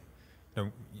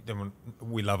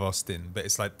love Austin, but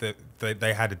it's like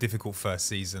they had a difficult first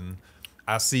season.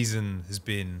 Our season has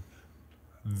been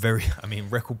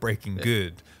record-breaking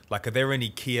good. Like, are there any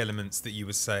key elements that you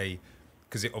would say?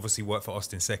 Because it obviously worked for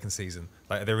Austin's second season.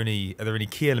 Like, are there any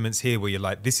key elements here where you're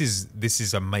like, this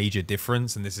is a major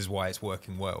difference, and this is why it's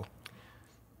working well?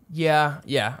 Yeah.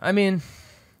 I mean,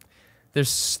 there's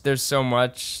so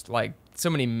much, like, so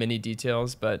many mini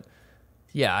details, but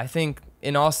I think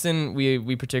in Austin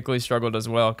we particularly struggled as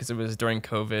well because it was during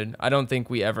COVID. I don't think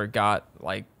we ever got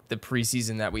like the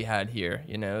preseason that we had here.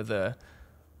 The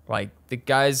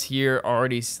guys here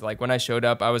already, like when I showed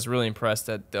up, I was really impressed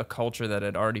at the culture that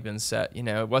had already been set.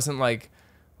 It wasn't like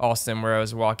Austin where I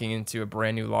was walking into a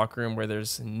brand new locker room where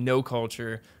there's no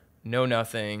culture, no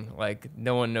nothing, like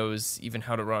no one knows even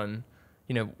how to run.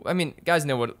 Guys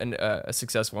know what a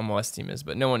successful MLS team is,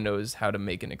 but no one knows how to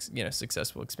make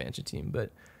successful expansion team.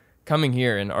 But coming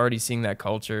here and already seeing that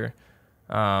culture,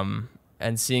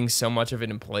 and seeing so much of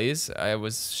it in place, I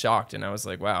was shocked, and I was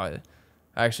like, wow,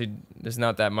 actually, there's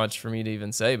not that much for me to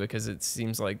even say, because it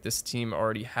seems like this team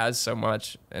already has so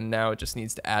much, and now it just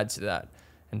needs to add to that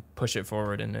and push it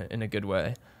forward in a good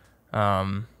way.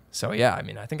 So yeah,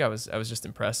 I think I was just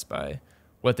impressed by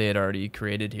what they had already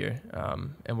created here,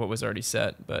 and what was already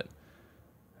set. But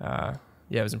yeah,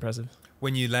 it was impressive.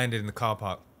 When you landed in the car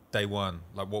park day one,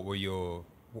 like what was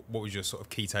your sort of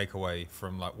key takeaway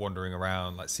from like wandering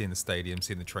around, like seeing the stadium,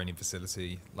 seeing the training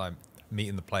facility, like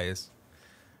meeting the players?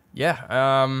 Yeah,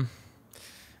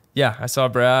 I saw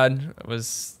Brad.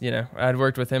 I had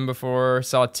worked with him before.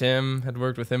 Saw Tim, had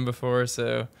worked with him before,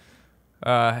 so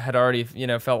had already,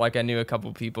 felt like I knew a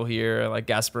couple people here, like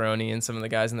Gasparoni and some of the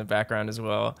guys in the background as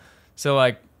well. So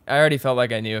like I already felt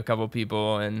like I knew a couple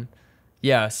people, and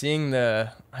yeah, seeing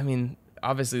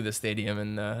obviously the stadium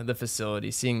and the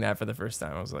facility, seeing that for the first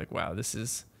time, I was like, wow,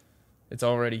 it's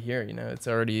already here.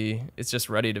 It's just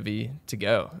ready to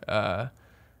go.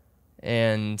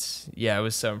 And yeah, it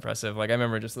was so impressive. Like I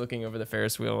remember just looking over the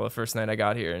Ferris wheel the first night I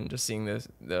got here and just seeing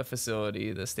the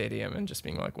facility, the stadium, and just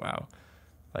being like, wow,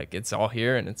 like it's all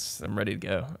here and I'm ready to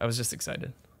go. I was just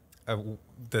excited.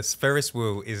 The Ferris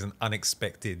wheel is an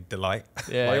unexpected delight.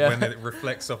 Yeah, when it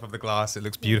reflects off of the glass, it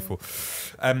looks beautiful.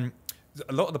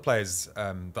 A lot of the players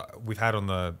that we've had on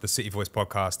the City Voice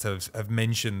podcast have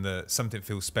mentioned that something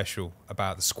feels special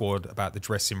about the squad, about the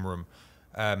dressing room.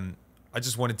 I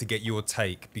just wanted to get your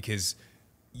take, because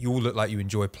you all look like you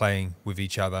enjoy playing with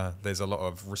each other. There's a lot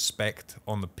of respect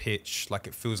on the pitch. Like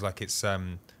it feels like it's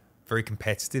very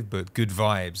competitive, but good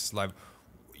vibes. Like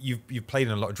you've played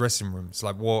in a lot of dressing rooms.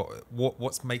 Like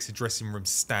what makes a dressing room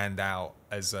stand out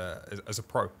as a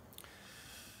pro?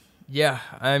 Yeah,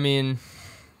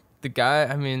 the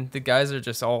guys are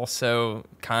just all so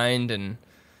kind and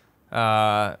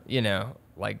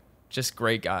like just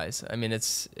great guys.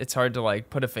 It's hard to like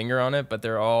put a finger on it, but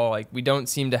they're all like, we don't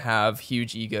seem to have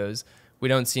huge egos. We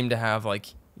don't seem to have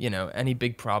like, any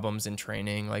big problems in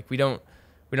training. Like we don't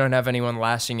have anyone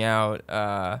lashing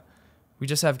out. We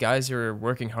just have guys who are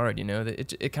working hard,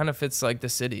 it kind of fits like the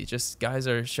city. Just guys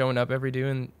are showing up every day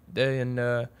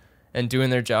and doing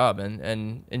their job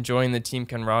and enjoying the team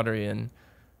camaraderie. And,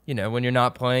 when you're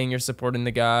not playing, you're supporting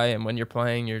the guy. And when you're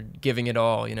playing, you're giving it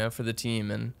all, for the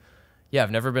team. And yeah,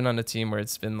 I've never been on a team where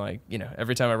it's been like,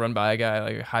 every time I run by a guy,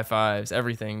 like high fives,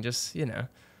 everything, just,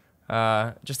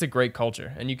 just a great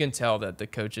culture. And you can tell that the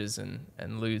coaches and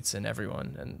Lutz and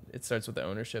everyone, and it starts with the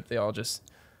ownership, they all just,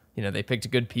 they picked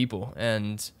good people.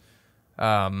 And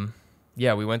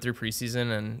yeah, we went through preseason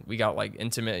and we got like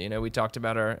intimate, we talked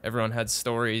about everyone had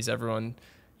stories, everyone,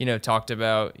 talked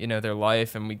about, their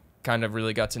life, and we kind of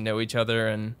really got to know each other.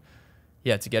 And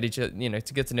yeah, to get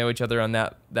to know each other on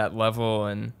that level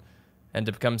and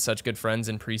to become such good friends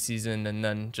in preseason and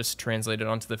then just translate it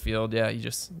onto the field. Yeah,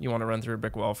 you want to run through a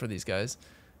brick wall for these guys.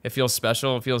 It feels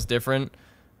special. It feels different.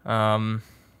 I've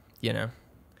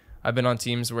been on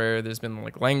teams where there's been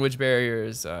like language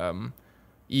barriers,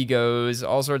 egos,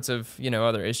 all sorts of,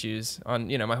 other issues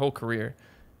on, my whole career.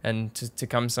 And to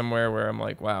come somewhere where I'm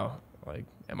like, wow, like,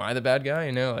 am I the bad guy?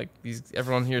 Like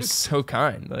everyone here is so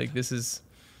kind. Like this is,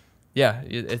 yeah,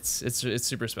 it's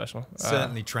super special.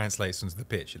 Certainly translates onto the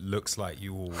pitch. It looks like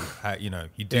you all,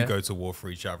 you do go to war for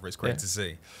each other. It's great to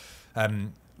see.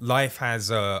 Life has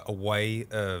a way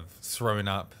of throwing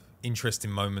up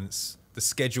interesting moments. The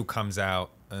schedule comes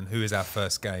out, and who is our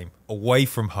first game away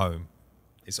from home?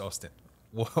 It's Austin.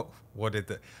 What did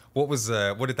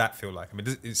that feel like?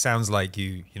 It sounds like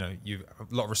you have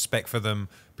a lot of respect for them,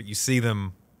 but you see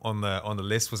them on the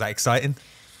list. Was that exciting?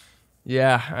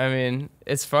 Yeah,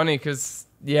 it's funny because,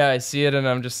 I see it and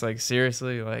I'm just like,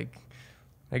 seriously, like,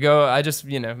 I just,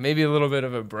 maybe a little bit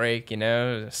of a break,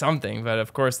 something. But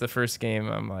of course, the first game,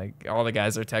 I'm like, all the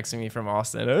guys are texting me from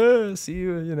Austin, see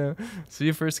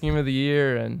you first game of the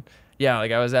year. And yeah,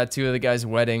 like I was at two of the guys'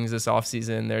 weddings this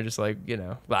offseason. They're just like,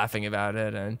 laughing about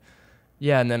it. And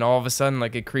yeah, and then all of a sudden,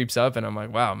 like it creeps up and I'm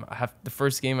like, wow, the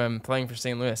first game I'm playing for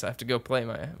St. Louis, I have to go play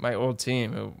my old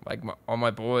team, all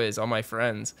my boys, all my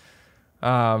friends.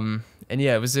 And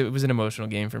yeah, it was an emotional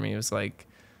game for me. It was like,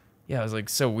 it was like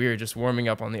so weird just warming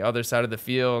up on the other side of the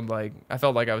field. Like I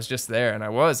felt like I was just there, and I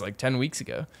was like 10 weeks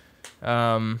ago.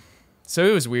 So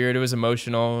it was weird. It was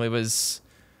emotional. It was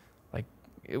like,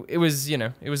 it was,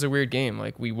 it was a weird game.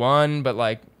 Like we won, but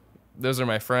like, those are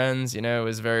my friends, it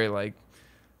was very like,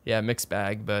 yeah, mixed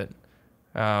bag. But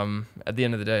at the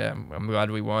end of the day, I'm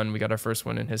glad we won. We got our first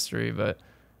win in history, but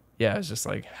yeah, it was just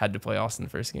like, had to play Austin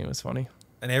the first game. It was funny.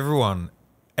 And everyone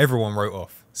wrote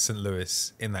off St.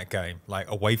 Louis in that game, like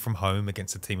away from home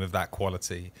against a team of that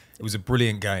quality. It was a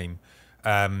brilliant game.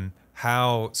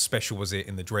 How special was it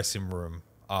in the dressing room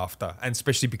after? And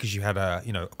especially because you had a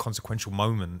consequential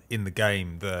moment in the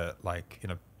game that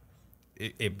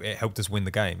it helped us win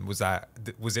the game. Was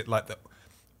it like that?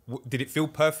 Did it feel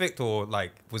perfect, or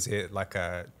like was it like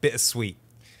a bittersweet?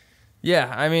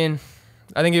 Yeah, I mean,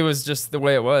 I think it was just the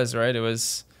way it was, right? It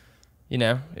was,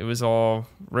 it was all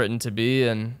written to be,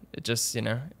 and it just,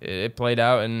 it played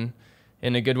out in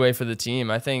a good way for the team.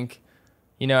 I think,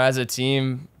 as a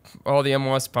team, all the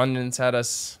MLS pundits had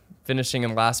us finishing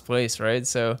in last place, right?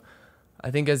 So I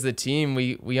think as the team,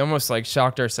 we almost like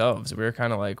shocked ourselves. We were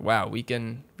kind of like, wow, we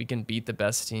can beat the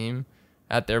best team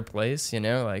at their place,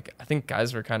 Like I think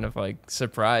guys were kind of like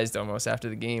surprised almost after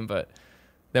the game, but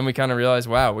then we kind of realized,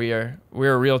 wow, we're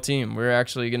a real team. We're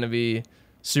actually going to be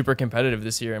super competitive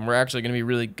this year, and we're actually going to be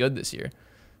really good this year.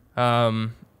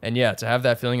 And yeah, to have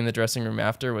that feeling in the dressing room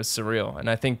after was surreal, and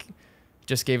I think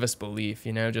just gave us belief,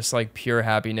 just like pure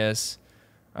happiness,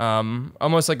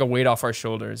 almost like a weight off our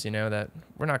shoulders, that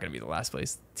we're not going to be the last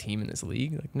place team in this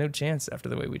league, like no chance after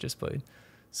the way we just played.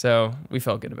 So we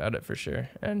felt good about it for sure,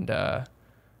 and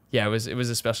yeah, it was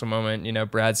a special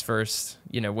moment. Brad's first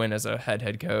win as a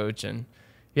head coach, and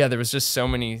yeah, there was just so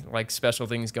many like special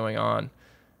things going on.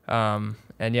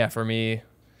 And yeah, for me,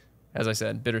 as I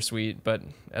said, bittersweet, but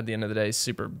at the end of the day,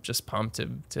 super just pumped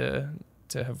to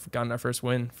have gotten our first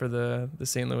win for the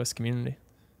St. Louis community.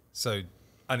 So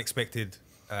unexpected,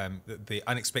 the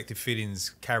unexpected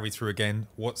feelings carried through again.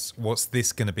 What's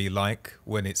this going to be like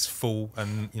when it's full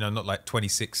and not like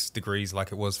 26 degrees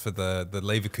like it was for the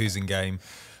Leverkusen game?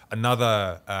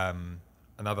 Another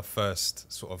first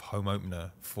sort of home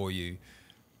opener for you.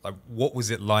 Like, what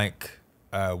was it like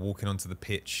walking onto the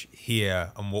pitch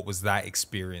here, and what was that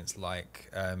experience like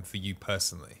for you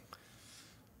personally?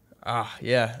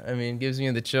 Yeah, I mean, it gives me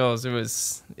the chills. It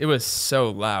was so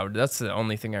loud. That's the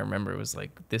only thing I remember. It was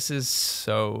like, this is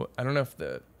so, I don't know if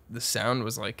the sound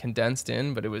was like condensed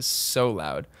in, but it was so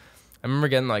loud. I remember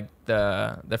getting like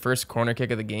the first corner kick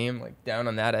of the game, like down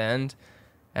on that end,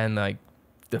 and like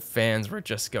the fans were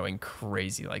just going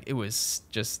crazy. Like it was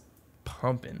just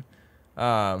pumping.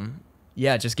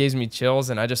 Yeah, it just gives me chills,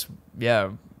 and I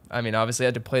mean, obviously I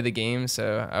had to play the game,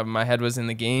 so my head was in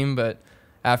the game, but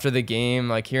after the game,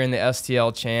 like hearing the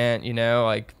STL chant,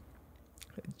 like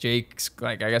Jake's,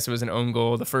 like, I guess it was an own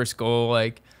goal, the first goal,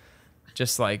 like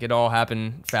just like it all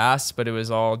happened fast, but it was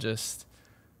all just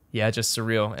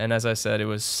surreal. And as I said, it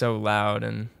was so loud,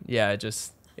 and yeah,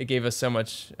 it gave us so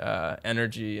much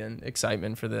energy and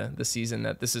excitement for the season,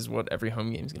 that this is what every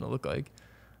home game is going to look like.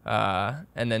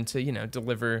 And then to,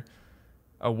 deliver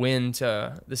a win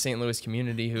to the St. Louis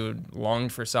community who had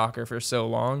longed for soccer for so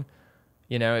long,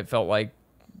 it felt like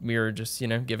we were just,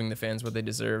 giving the fans what they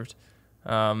deserved.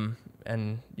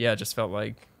 And yeah, it just felt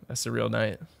like a surreal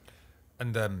night.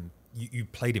 And you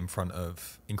played in front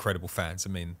of incredible fans.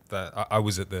 I mean, I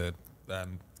was at the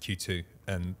Q2,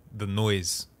 and the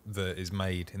noise that is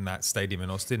made in that stadium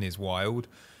in Austin is wild.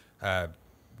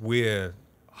 We're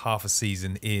half a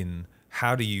season in.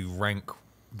 How do you rank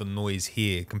the noise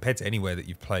here compared to anywhere that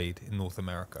you've played in North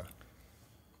America?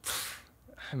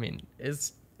 I mean,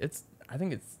 I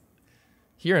think it's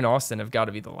here in Austin have got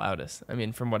to be the loudest. I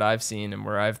mean, from what I've seen and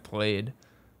where I've played,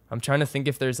 I'm trying to think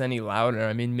if there's any louder.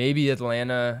 I mean, maybe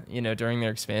Atlanta, during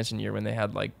their expansion year when they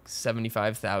had like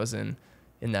 75,000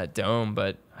 in that dome,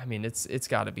 but I mean, it's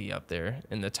got to be up there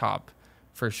in the top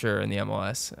for sure in the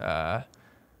MLS.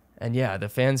 And yeah, the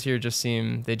fans here just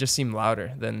seem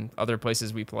louder than other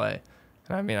places we play.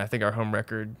 And I mean, I think our home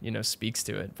record, speaks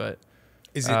to it. But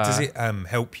does it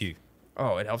help you?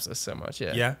 Oh, it helps us so much.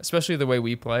 Yeah. Yeah. Especially the way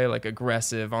we play, like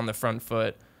aggressive on the front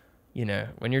foot.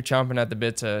 When you're chomping at the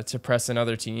bit to press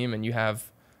another team, and you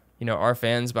have, our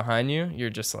fans behind you, you're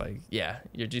just like, yeah,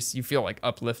 you feel like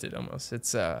uplifted almost.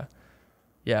 It's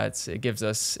it gives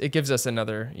us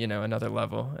another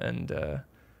level, and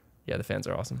yeah, the fans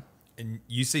are awesome. And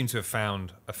you seem to have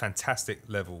found a fantastic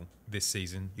level this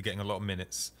season. You're getting a lot of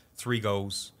minutes, 3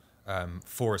 goals,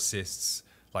 4 assists.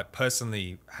 Like,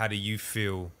 personally, how do you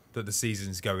feel that the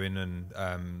season's going,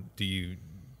 and do you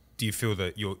feel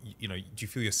that do you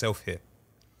feel yourself here?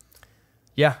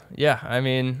 Yeah. I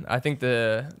mean, I think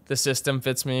the system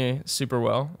fits me super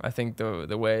well. I think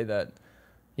the way that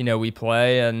we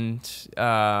play, and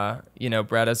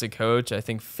Brad as a coach, I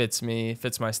think fits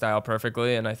my style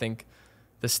perfectly, and I think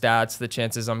the stats, the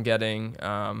chances I'm getting,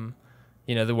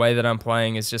 the way that I'm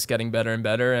playing is just getting better and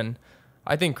better. And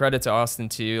I think credit to Austin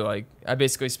too. Like, I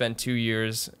basically spent 2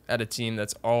 years at a team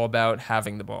that's all about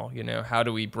having the ball. How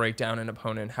do we break down an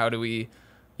opponent? How do we,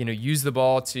 use the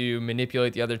ball to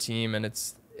manipulate the other team? And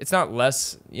it's not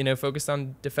less, focused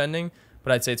on defending,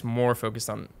 but I'd say it's more focused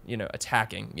on,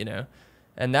 attacking,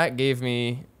 and that gave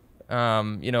me, a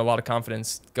lot of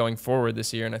confidence going forward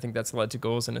this year. And I think that's led to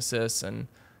goals and assists, and,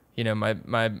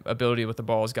 my ability with the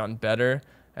ball has gotten better.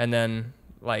 And then,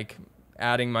 like,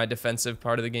 adding my defensive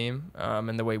part of the game,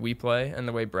 and the way we play and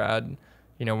the way Brad,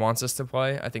 wants us to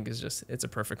play, I think it's a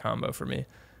perfect combo for me.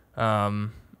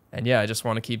 And yeah, I just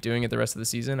want to keep doing it the rest of the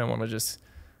season.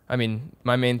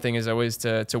 My main thing is always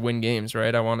to win games,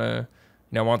 right? I want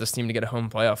this team to get a home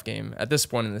playoff game at this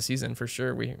point in the season for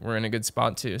sure. We're in a good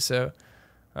spot too. So,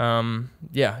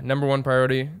 number one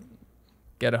priority,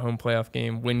 get a home playoff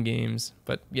game, win games.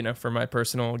 But, for my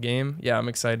personal game, yeah, I'm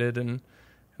excited, and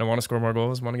I want to score more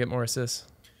goals, want to get more assists.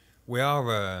 We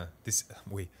are this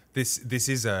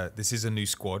is a new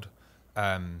squad.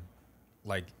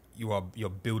 You're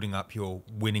building up your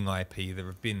winning IP. There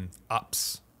have been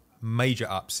major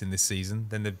ups in this season.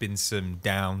 Then there've been some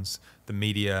downs. The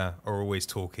media are always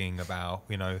talking about,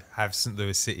 have St.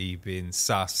 Louis City been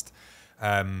sussed?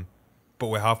 But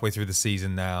we're halfway through the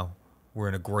season now. We're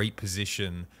in a great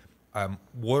position.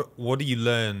 What do you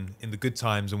learn in the good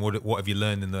times, and what have you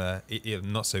learned in the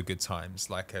not so good times?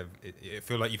 Like, I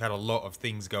feel like you've had a lot of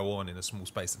things go on in a small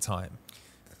space of time.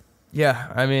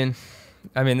 Yeah, I mean,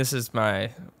 this is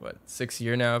my 6th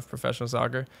year now of professional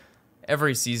soccer.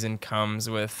 Every season comes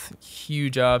with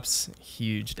huge ups,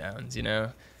 huge downs,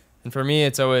 And for me,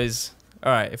 it's always,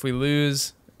 all right, if we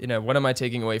lose, what am I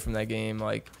taking away from that game?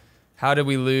 Like, how did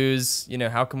we lose?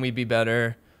 How can we be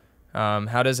better?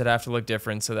 How does it have to look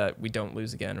different so that we don't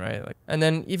lose again, right? And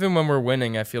then even when we're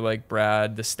winning, I feel like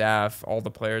Brad, the staff, all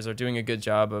the players are doing a good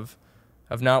job of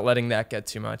not letting that get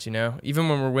too much, Even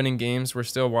when we're winning games, we're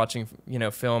still watching,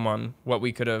 film on what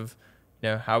we could have,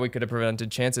 how we could have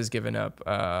prevented chances given up.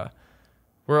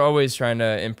 We're always trying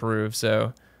to improve.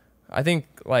 So I think,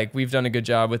 we've done a good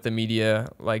job with the media,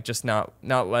 just not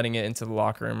letting it into the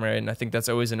locker room, right? And I think that's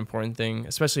always an important thing,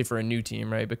 especially for a new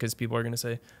team, right? Because people are going to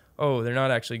say, oh, they're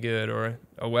not actually good, or,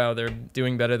 oh, wow, they're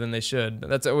doing better than they should.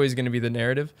 That's always going to be the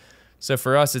narrative. So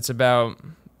for us, it's about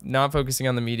not focusing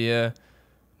on the media,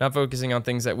 not focusing on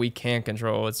things that we can't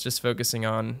control. It's just focusing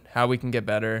on how we can get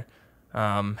better,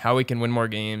 how we can win more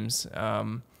games,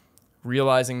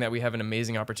 realizing that we have an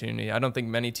amazing opportunity. I don't think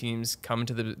many teams come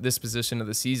into this position of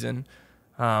the season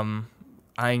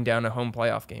eyeing down a home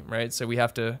playoff game, right? So we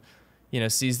have to,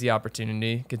 seize the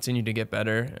opportunity, continue to get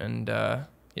better, and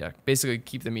basically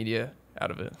keep the media out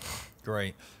of it.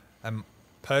 Great.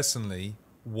 Personally,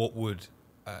 what would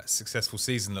a successful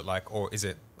season look like, or is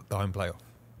it the home playoff?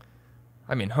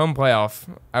 Home playoff,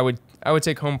 I would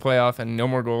take home playoff and no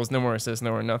more goals, no more assists,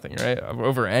 no more nothing, right?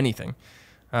 Over anything.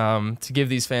 To give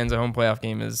these fans a home playoff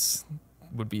game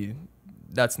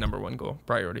that's number one goal,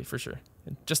 priority for sure.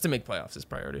 Just to make playoffs is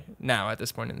priority now at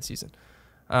this point in the season.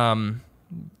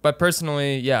 But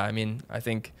personally, yeah, I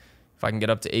think if I can get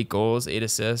up to 8 goals, 8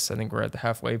 assists, I think we're at the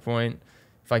halfway point.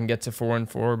 If I can get to 4 and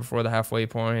 4 before the halfway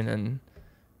point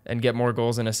and get more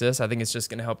goals and assists, I think it's just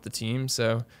going to help the team.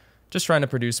 So just trying to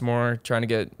produce more, trying to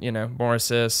get, more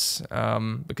assists,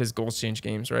 because goals change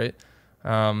games, right?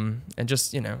 And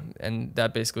just, and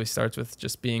that basically starts with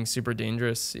just being super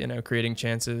dangerous, creating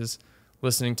chances,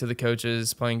 listening to the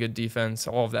coaches, playing good defense.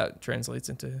 All of that translates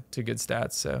into good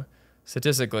stats. So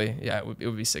statistically, yeah, it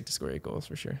would be sick to score 8 goals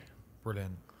for sure.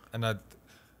 Brilliant. And I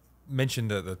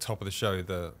mentioned at the top of the show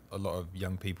that a lot of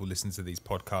young people listen to these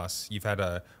podcasts. You've had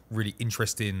a really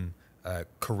interesting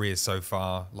career so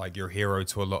far. Like, you're a hero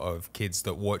to a lot of kids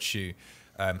that watch you,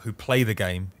 who play the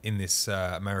game in this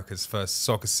America's first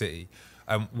soccer city.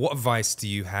 What advice do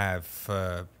you have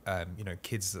for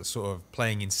kids that are sort of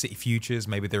playing in City Futures?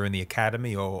 Maybe they're in the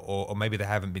academy, or maybe they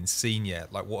haven't been seen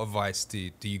yet. Like, what advice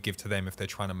do you give to them if they're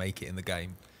trying to make it in the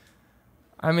game?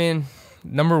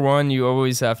 Number one, you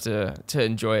always have to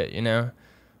enjoy it. You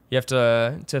have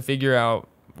to figure out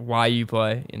why you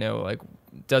play.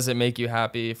 Does it make you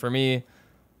happy? For me,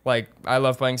 I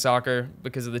love playing soccer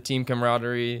because of the team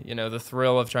camaraderie. The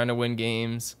thrill of trying to win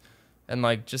games, and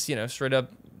just straight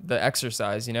up the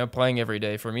exercise. Playing every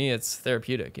day for me, it's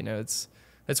therapeutic. It's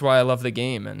why I love the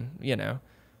game, and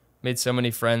made so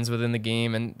many friends within the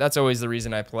game, and that's always the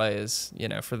reason I play is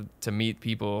to meet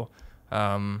people.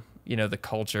 The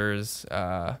cultures,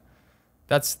 the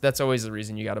that's always the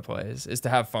reason you got to play is to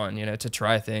have fun, to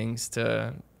try things,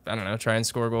 to, I don't know, try and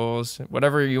score goals,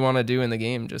 whatever you want to do in the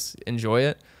game, just enjoy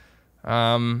it.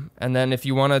 And then if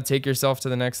you want to take yourself to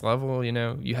the next level,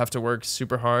 you have to work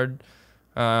super hard.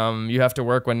 You have to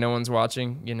work when no one's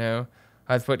watching,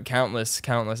 I've put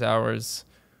countless hours,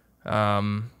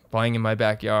 playing in my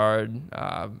backyard.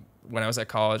 When I was at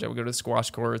college, I would go to the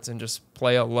squash courts and just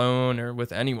play alone or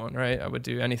with anyone, right? I would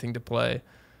do anything to play.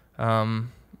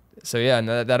 So yeah, and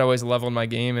that always leveled my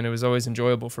game, and it was always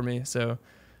enjoyable for me. So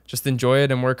just enjoy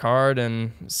it and work hard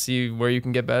and see where you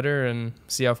can get better and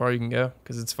see how far you can go,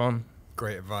 because it's fun.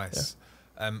 Great advice.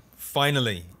 Yeah.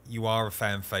 Finally, you are a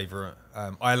fan favorite.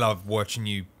 I love watching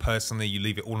you personally. You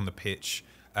leave it all on the pitch.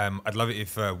 I'd love it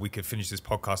if we could finish this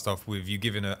podcast off with you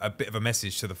giving a bit of a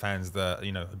message to the fans that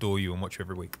adore you and watch you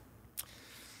every week.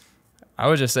 I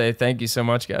would just say thank you so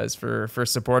much, guys, for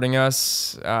supporting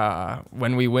us.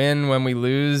 When we win, when we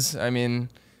lose, I mean,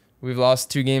 we've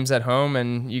lost 2 games at home,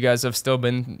 and you guys have still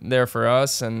been there for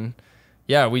us. And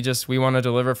yeah, we want to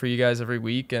deliver for you guys every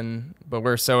week, but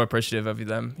we're so appreciative of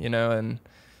them, and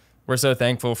we're so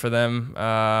thankful for them.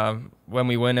 When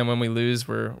we win and when we lose,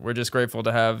 we're just grateful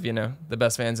to have the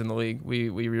best fans in the league. We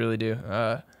really do.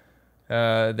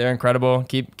 They're incredible.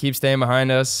 Keep staying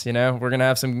behind us. We're gonna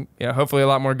have some, hopefully a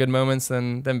lot more good moments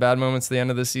than bad moments at the end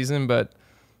of the season, but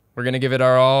we're gonna give it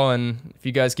our all. And if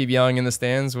you guys keep yelling in the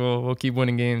stands, we'll keep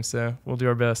winning games. So we'll do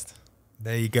our best.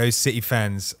 There you go, City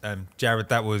fans. Jared,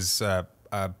 that was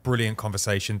a brilliant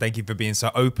conversation. Thank you for being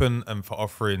so open and for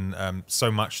offering so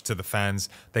much to the fans.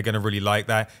 They're going to really like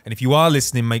that. And if you are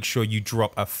listening, make sure you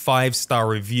drop a 5-star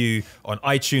review on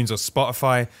iTunes or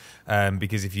Spotify,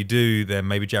 because if you do, then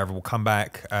maybe Jared will come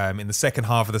back in the second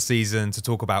half of the season to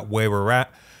talk about where we're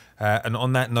at. And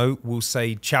on that note, we'll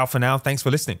say ciao for now. Thanks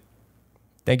for listening.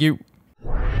 Thank you.